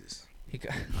taxes.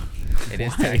 It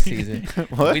is tax season.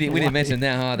 We didn't mention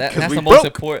that, huh? That's the broke. most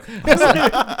important.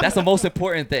 That's the most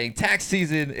important thing. Tax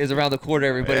season is around the corner,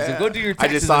 everybody. So go do your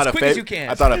taxes as quick as you can.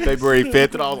 I thought of February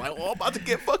 5th, and I was like, "Oh, I'm about to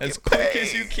get fucking as quick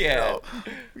as you can."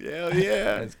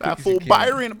 Yeah. That fool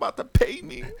Byron about to pay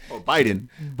me. Or Biden.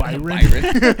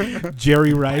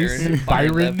 Jerry Rice.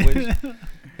 Byron.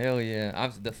 Hell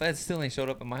yeah. The feds still ain't showed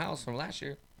up at my house from last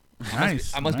year.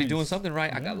 Nice. I must be doing nice. something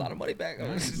right. I got a lot of money back.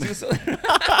 I'm just do something. Keep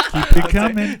it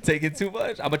coming. Taking too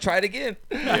much. I'm gonna try it again.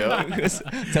 Yep.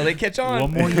 Till they catch on.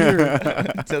 One more year.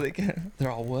 Till they they're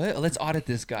all what? Let's audit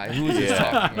this guy. Who is this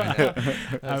talking right now?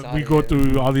 Let's We audit go him.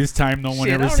 through all this time. No one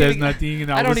Shit, ever I don't says even- nothing.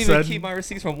 And all I don't of a even sudden, keep my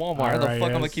receipts from Walmart. How the Alright, fuck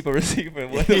I'm gonna yes. keep a receipt for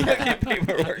what the fucking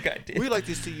paperwork I did? We like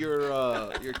to see your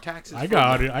taxes. I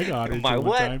got it. I got it. My one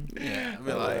what? time. Yeah, I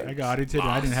mean, like, I got it.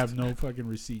 I didn't have no fucking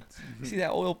receipts. See that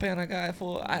oil pan I got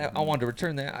full? I wanted to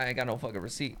return that. I ain't got no fucking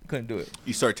receipt. Couldn't do it.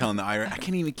 you start telling the IRS, I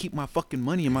can't even keep my fucking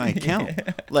money in my account,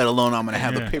 let alone I'm gonna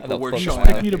have the Yeah. paperwork How the You fuck showing.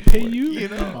 expect me to pay you? You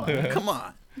know, come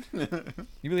on.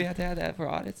 You really have to have that for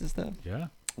audits and stuff? Yeah,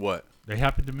 What? they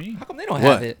happened to me. How come they don't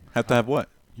What? have it? Have to have what?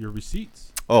 Your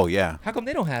receipts. Oh yeah. How come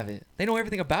they don't have it? They know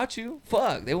everything about you.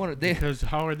 Fuck. They want to. Because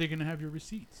how are they gonna have your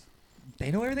receipts? They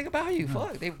know everything about you. No.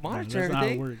 Fuck. They No, monitor that's not how it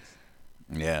everything. works.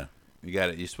 Yeah. You got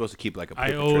it. You're supposed to keep like a I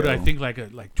paper owed, trail. I think, like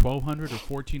 1,200 or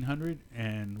 1,400,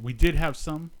 and we did have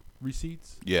some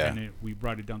receipts. Yeah. And we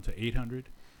brought it down to 800,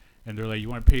 and they're like, "You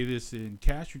want to pay this in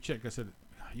cash or check?" I said,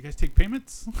 "You guys take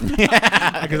payments?"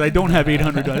 Because I don't have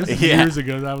 $800. This is Yeah. years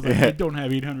ago. I was like, Yeah. "I don't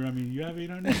have 800." I mean, you have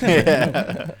 800?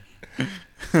 Yeah.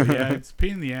 So, yeah, it's a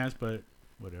pain in the ass, but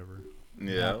whatever.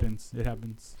 It Yeah. happens. It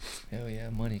happens. Hell yeah,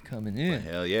 money coming But in.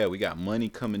 hell yeah, we got money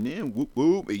coming in. Whoop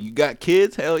whoop. You got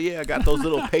kids? Hell yeah, I got those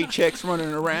little paychecks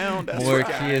running around. That's More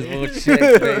right. kids, more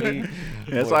checks, baby.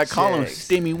 That's More why I call them checks.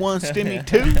 Stimmy 1, Stimmy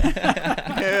 2.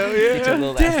 Hell Get your yeah.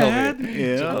 little ass over Dad, here. Yeah.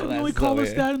 Get your how little come they ass only call over us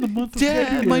here. that in the month of Dad,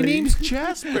 February? my name's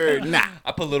Jasper. Nah.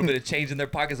 I put a little bit of change in their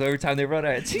pockets so every time they run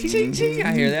out. Ching, ching, ching.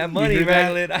 I hear that money hear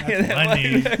that? rattling. I hear that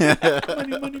Money.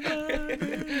 money. money, money,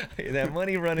 money. I hear that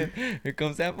money running. Here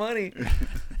comes that money.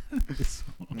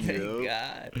 Thank Yep.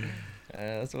 God.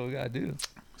 That's what we gotta do.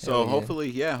 So Hell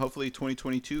yeah. hopefully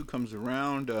 2022 comes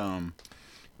around.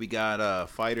 We got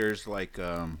fighters like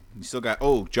we still got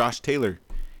Josh Taylor.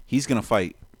 He's gonna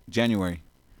fight January.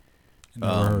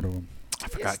 Never heard of him. I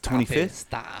forgot Stop it. 25th.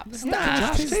 Stop. Yeah,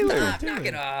 Stop. Josh Taylor. Stop. Knock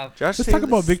it off. Josh Let's Taylor. talk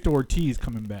about Victor Ortiz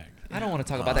coming back. I don't want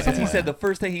to talk about that because he said the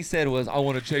first thing he said was, "I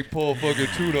want a Jake Paul fucking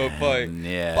tune-up fight."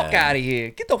 Yeah. Fuck out of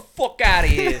here. Get the fuck out of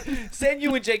here. Send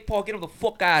you and Jake Paul. Get him the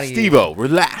fuck out of here. Steve-O, Get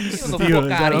relax. him the Steve, fuck is out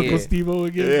that of Uncle here. Steve-O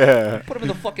again? Yeah. Put him in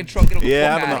the fucking truck. Get him the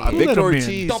Yeah, I fuck don't out know. of Let here. Victor him in.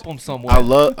 Ortiz. Dump him somewhere. I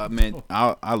love, man.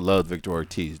 I love Victor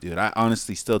Ortiz, dude. I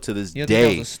honestly still to this You don't think that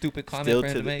day, was a stupid comment still for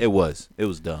him to to the, make? it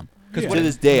was dumb. Yeah. To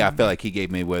this day, I feel like he gave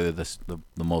Mayweather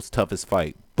the most toughest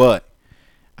fight, but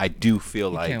I do feel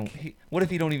like What if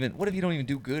he don't even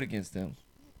do good against them?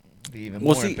 Be even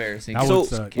Well, more see, embarrassing. that so would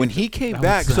suck. when he came That would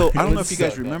back, suck. so I That don't know would if you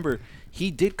guys suck, remember,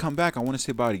 he did come back. I want to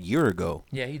say about a year ago.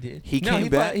 Yeah, he did. He came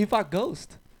back- He fought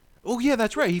Ghost, Oh yeah,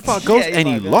 that's right. He fought Ghost he and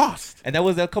he fought Ghost. lost. and that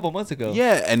was a couple months ago.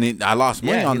 Yeah, and then I lost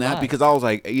money Yeah, on he that lost. because I was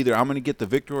like, either I'm gonna get the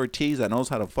Victor Ortiz that knows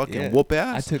how to fucking Yeah. whoop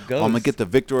ass, I took or I'm gonna Ghost. get the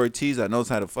Victor Ortiz that knows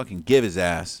how to fucking give his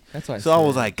ass. That's why. So I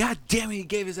was like, God damn it, he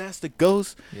gave his ass to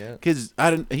Ghost yeah, because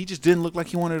he just didn't look like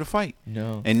he wanted to fight.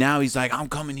 no. And now he's like, I'm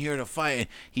coming here to fight.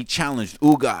 He challenged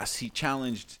Ugas. He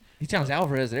challenged. He challenged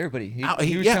Alvarez and everybody. He was I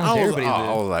challenging was, everybody.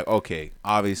 I was like, okay,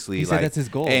 obviously, He said like that's his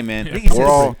goal. Hey man, I think he we're said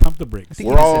all Pump the brakes. think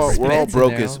we're he all says we're all Spence in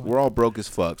broke there. as we're all broke as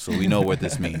fuck. So we know what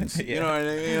this means. Yeah. You know what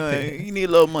I mean? Like, you need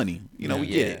a little money. You know, we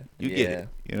get Yeah, it. You get yeah. it.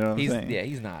 You know what I'm saying?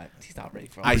 He's not ready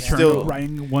for all I that. Turn still-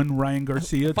 Ryan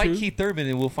Garcia Fight too. Keith Thurman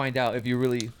and we'll find out if you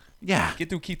really Yeah. get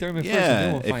through Keith Thurman first, and then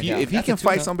Yeah. we'll find If out. he That's can a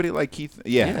fight tune-up. somebody like Keith,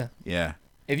 yeah.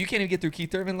 If you can't even get through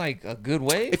Keith Thurman like a good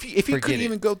way, If he forget couldn't it.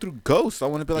 even go through Ghost, I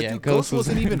want to be like, Yeah, dude, Ghost Ghost was-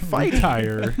 wasn't even fighting.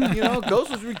 Retire. You know,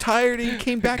 Ghost was retired and he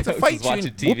came back to Ghost fight was you and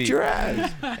watching whooped TV. your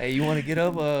ass. Hey, you want to get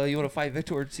up? You want to fight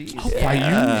Victor Ortiz? I'll fight you.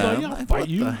 I'm I'll like, fight what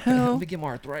you. the Let hell? me get my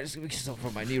arthritis. Let me get something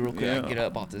for my knee real quick. I Yeah. can get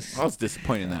up off this. I was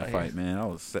disappointed in that Right. fight, man. I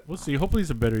was, We'll see. Hopefully,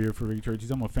 it's a better year for Victor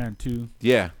Ortiz. I'm a fan too.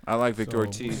 yeah, I like Victor So, we'll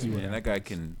Ortiz, see what man. That guy happens.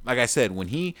 can, like I said, when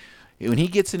he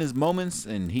gets in his moments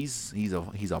and he's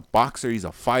a boxer, he's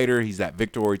a fighter, he's that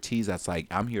Victor Ortiz that's like,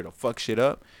 I'm here to fuck shit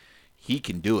up. He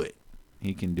can do it.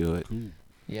 He can do it. Cool.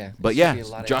 Yeah. But there should yeah, be a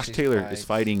lot of Josh actually Taylor fights. is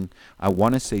fighting. I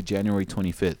want to say January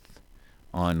 25th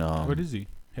on. What is he?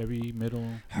 Heavy, middle.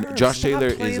 Her, Josh stop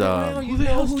Taylor playing is, around. You who the know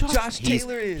hell's who Josh- Josh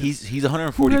Taylor is. He's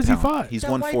 140 Who has he pounds. fought? He's that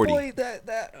white 140.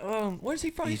 boy, where's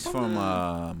he from? He's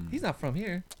from He's not from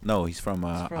here. no, he's from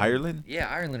He's from- Ireland. Yeah,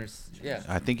 Ireland. Yeah.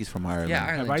 I think he's from Ireland. Yeah,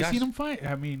 Ireland. Have I Josh- seen him fight?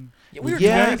 I mean, Yeah, we were talking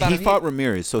Yeah, about he him. fought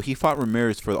Ramirez. So he fought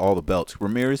Ramirez for all the belts.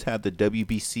 Ramirez had the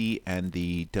WBC and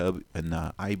the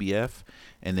IBF,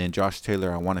 and then Josh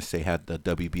Taylor, I want to say, had the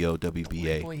WBO,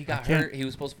 WBA. Boy, he got can't- hurt. He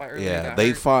was supposed to fight earlier. Yeah, got they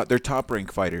hurt. fought. They're top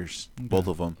ranked fighters, both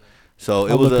of them. So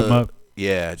it I'll was look him up.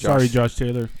 yeah. Sorry, Josh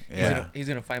Taylor. He's Yeah, gonna- He's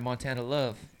gonna fight Montana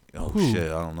Love. Oh Who? shit,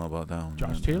 I don't know about that one.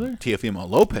 Josh Taylor? Teofimo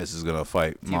Lopez is gonna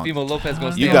fight. Teofimo Lopez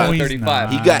going to You stand got- at he's 35.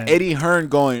 He got Eddie Hearn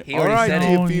going. He All already right, said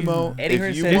it. Teofimo. Eddie Hearn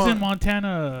if you said- want. Isn't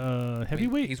Montana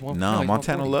heavyweight? He's one, No, he's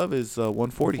Montana 140. Love is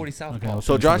 140. 140 southpaw. Okay, I'll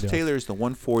So Somebody Josh else. Taylor is the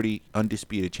 140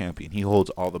 undisputed champion. He holds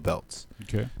all the belts.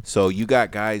 Okay. So you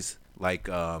got guys like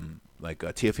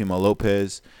Teofimo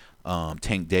Lopez,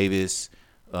 Tank Davis,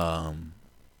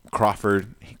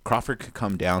 Crawford. Crawford could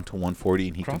come down to 140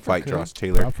 and he Crawford can fight could. Josh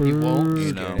Taylor. Crawford, He won't,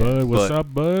 you know, Bud, what's but-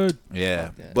 up, bud? Yeah,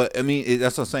 Fuck that. but I mean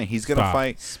that's what I'm saying. He's gonna Stop.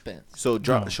 fight. Spence. So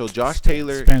No. Josh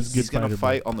Taylor, Spence he's good gonna fighter,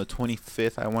 fight on the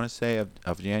 25th, I want to say,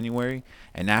 of January.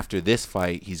 And after this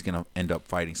fight, he's gonna end up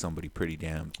fighting somebody pretty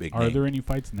damn big. Are name. there any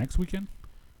fights next weekend?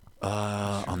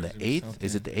 On the 8th?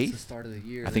 Is it the 8th? It's the start of the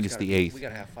year. I think it's the 8th. We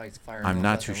gotta have fights firing. I'm off not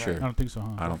left too and sure. I don't think so, huh?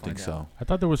 I don't We'll think find so. I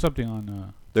thought there was something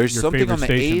on. There's Your something on the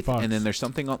favorite station, 8th, Fox. and then there's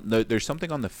something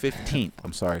on the 15th.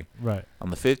 I'm sorry, Right. on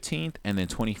the 15th and then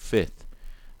 25th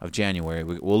of January.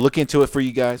 We'll look into it for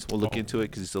you guys. We'll look into it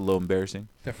because it's a little embarrassing.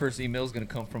 Their first email is gonna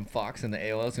come from Fox, and the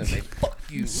AOL is gonna say "fuck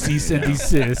you." Cease and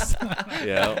desist.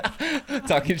 Yeah,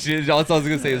 Talking shit. All I was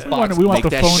gonna say is We want, Fox. we want make the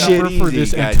that phone shit number for easy,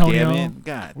 this God Antonio. damn it.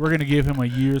 God. We're gonna give him a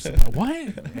year's supply.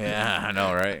 What? Yeah, I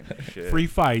know, right? Shit. Free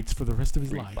fights for the rest of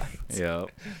his Free life. fights. Yeah,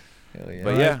 Hell yeah.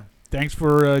 but Right. yeah. Thanks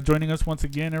for joining us once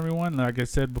again, everyone. Like I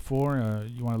said before,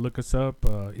 you want to look us up,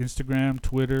 Instagram,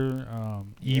 Twitter,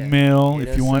 Yeah. email. Hit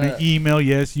If you us want up. to email,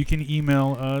 yes, you can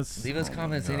email us Leave us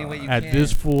comments any way you at can.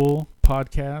 this full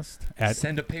podcast at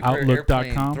Send a paper outlook.com.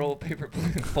 airplane. Throw a paper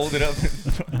plane. Fold it up.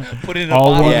 And put it in a all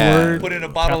bottle. one Yeah. word. Put it in a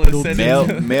bottle capital and send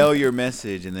T. it. Mail your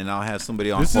message, and then I'll have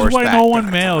somebody on This is horseback. why no one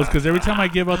mails, because every time I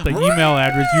give out the email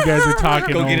address, you guys are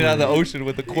talking Go get it over out of the ocean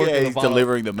with the cork Yeah, of the he's bottle.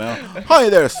 delivering the mail. Hi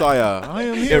there, Saya. I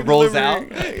am here. It rolls out.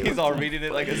 delivering- He's all reading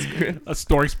it like a script. A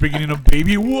stork's bringing in a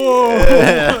baby. Whoa!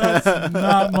 That's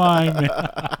not mine,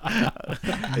 man.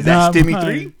 Is that Not Stimmy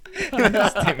mine.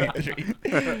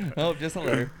 3? Oh, just a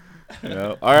letter.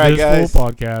 Yeah. All right, This guys. full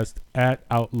podcast at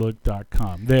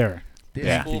outlook.com. There. This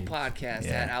Yeah. full podcast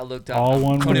Yeah. at outlook.com. All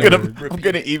one Come word. on, I'm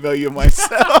gonna email you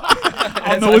myself.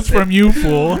 I know it's from you,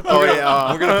 fool. Oh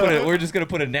yeah. We're just gonna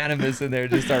put anonymous in there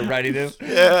and just start writing them.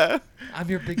 Yeah. I'm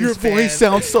your biggest Your fan. voice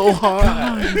sounds so hot.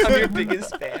 I'm your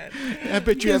biggest fan. I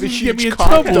bet you have a This is gonna get me huge in cock,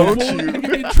 trouble, don't fool. you?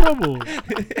 Get me in trouble.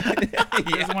 You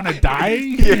guys want to die?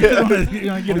 You want to get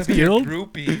Wanna us be a killed?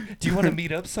 groupie. Do you want to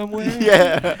meet up somewhere?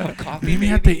 Yeah. Have coffee. Meet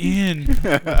me at the end.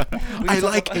 I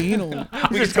like anal.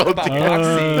 We can talk about there.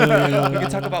 boxing. We can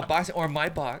talk about boxing or my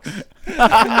box.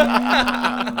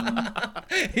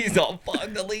 He's all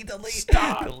fuck. Delete.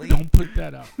 Stop. Delete. Don't put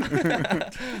that out.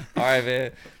 All right,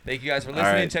 man. Thank you guys for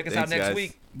listening. right. Check us Thanks, out next guys.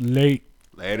 week. Late.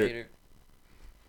 Later. Later.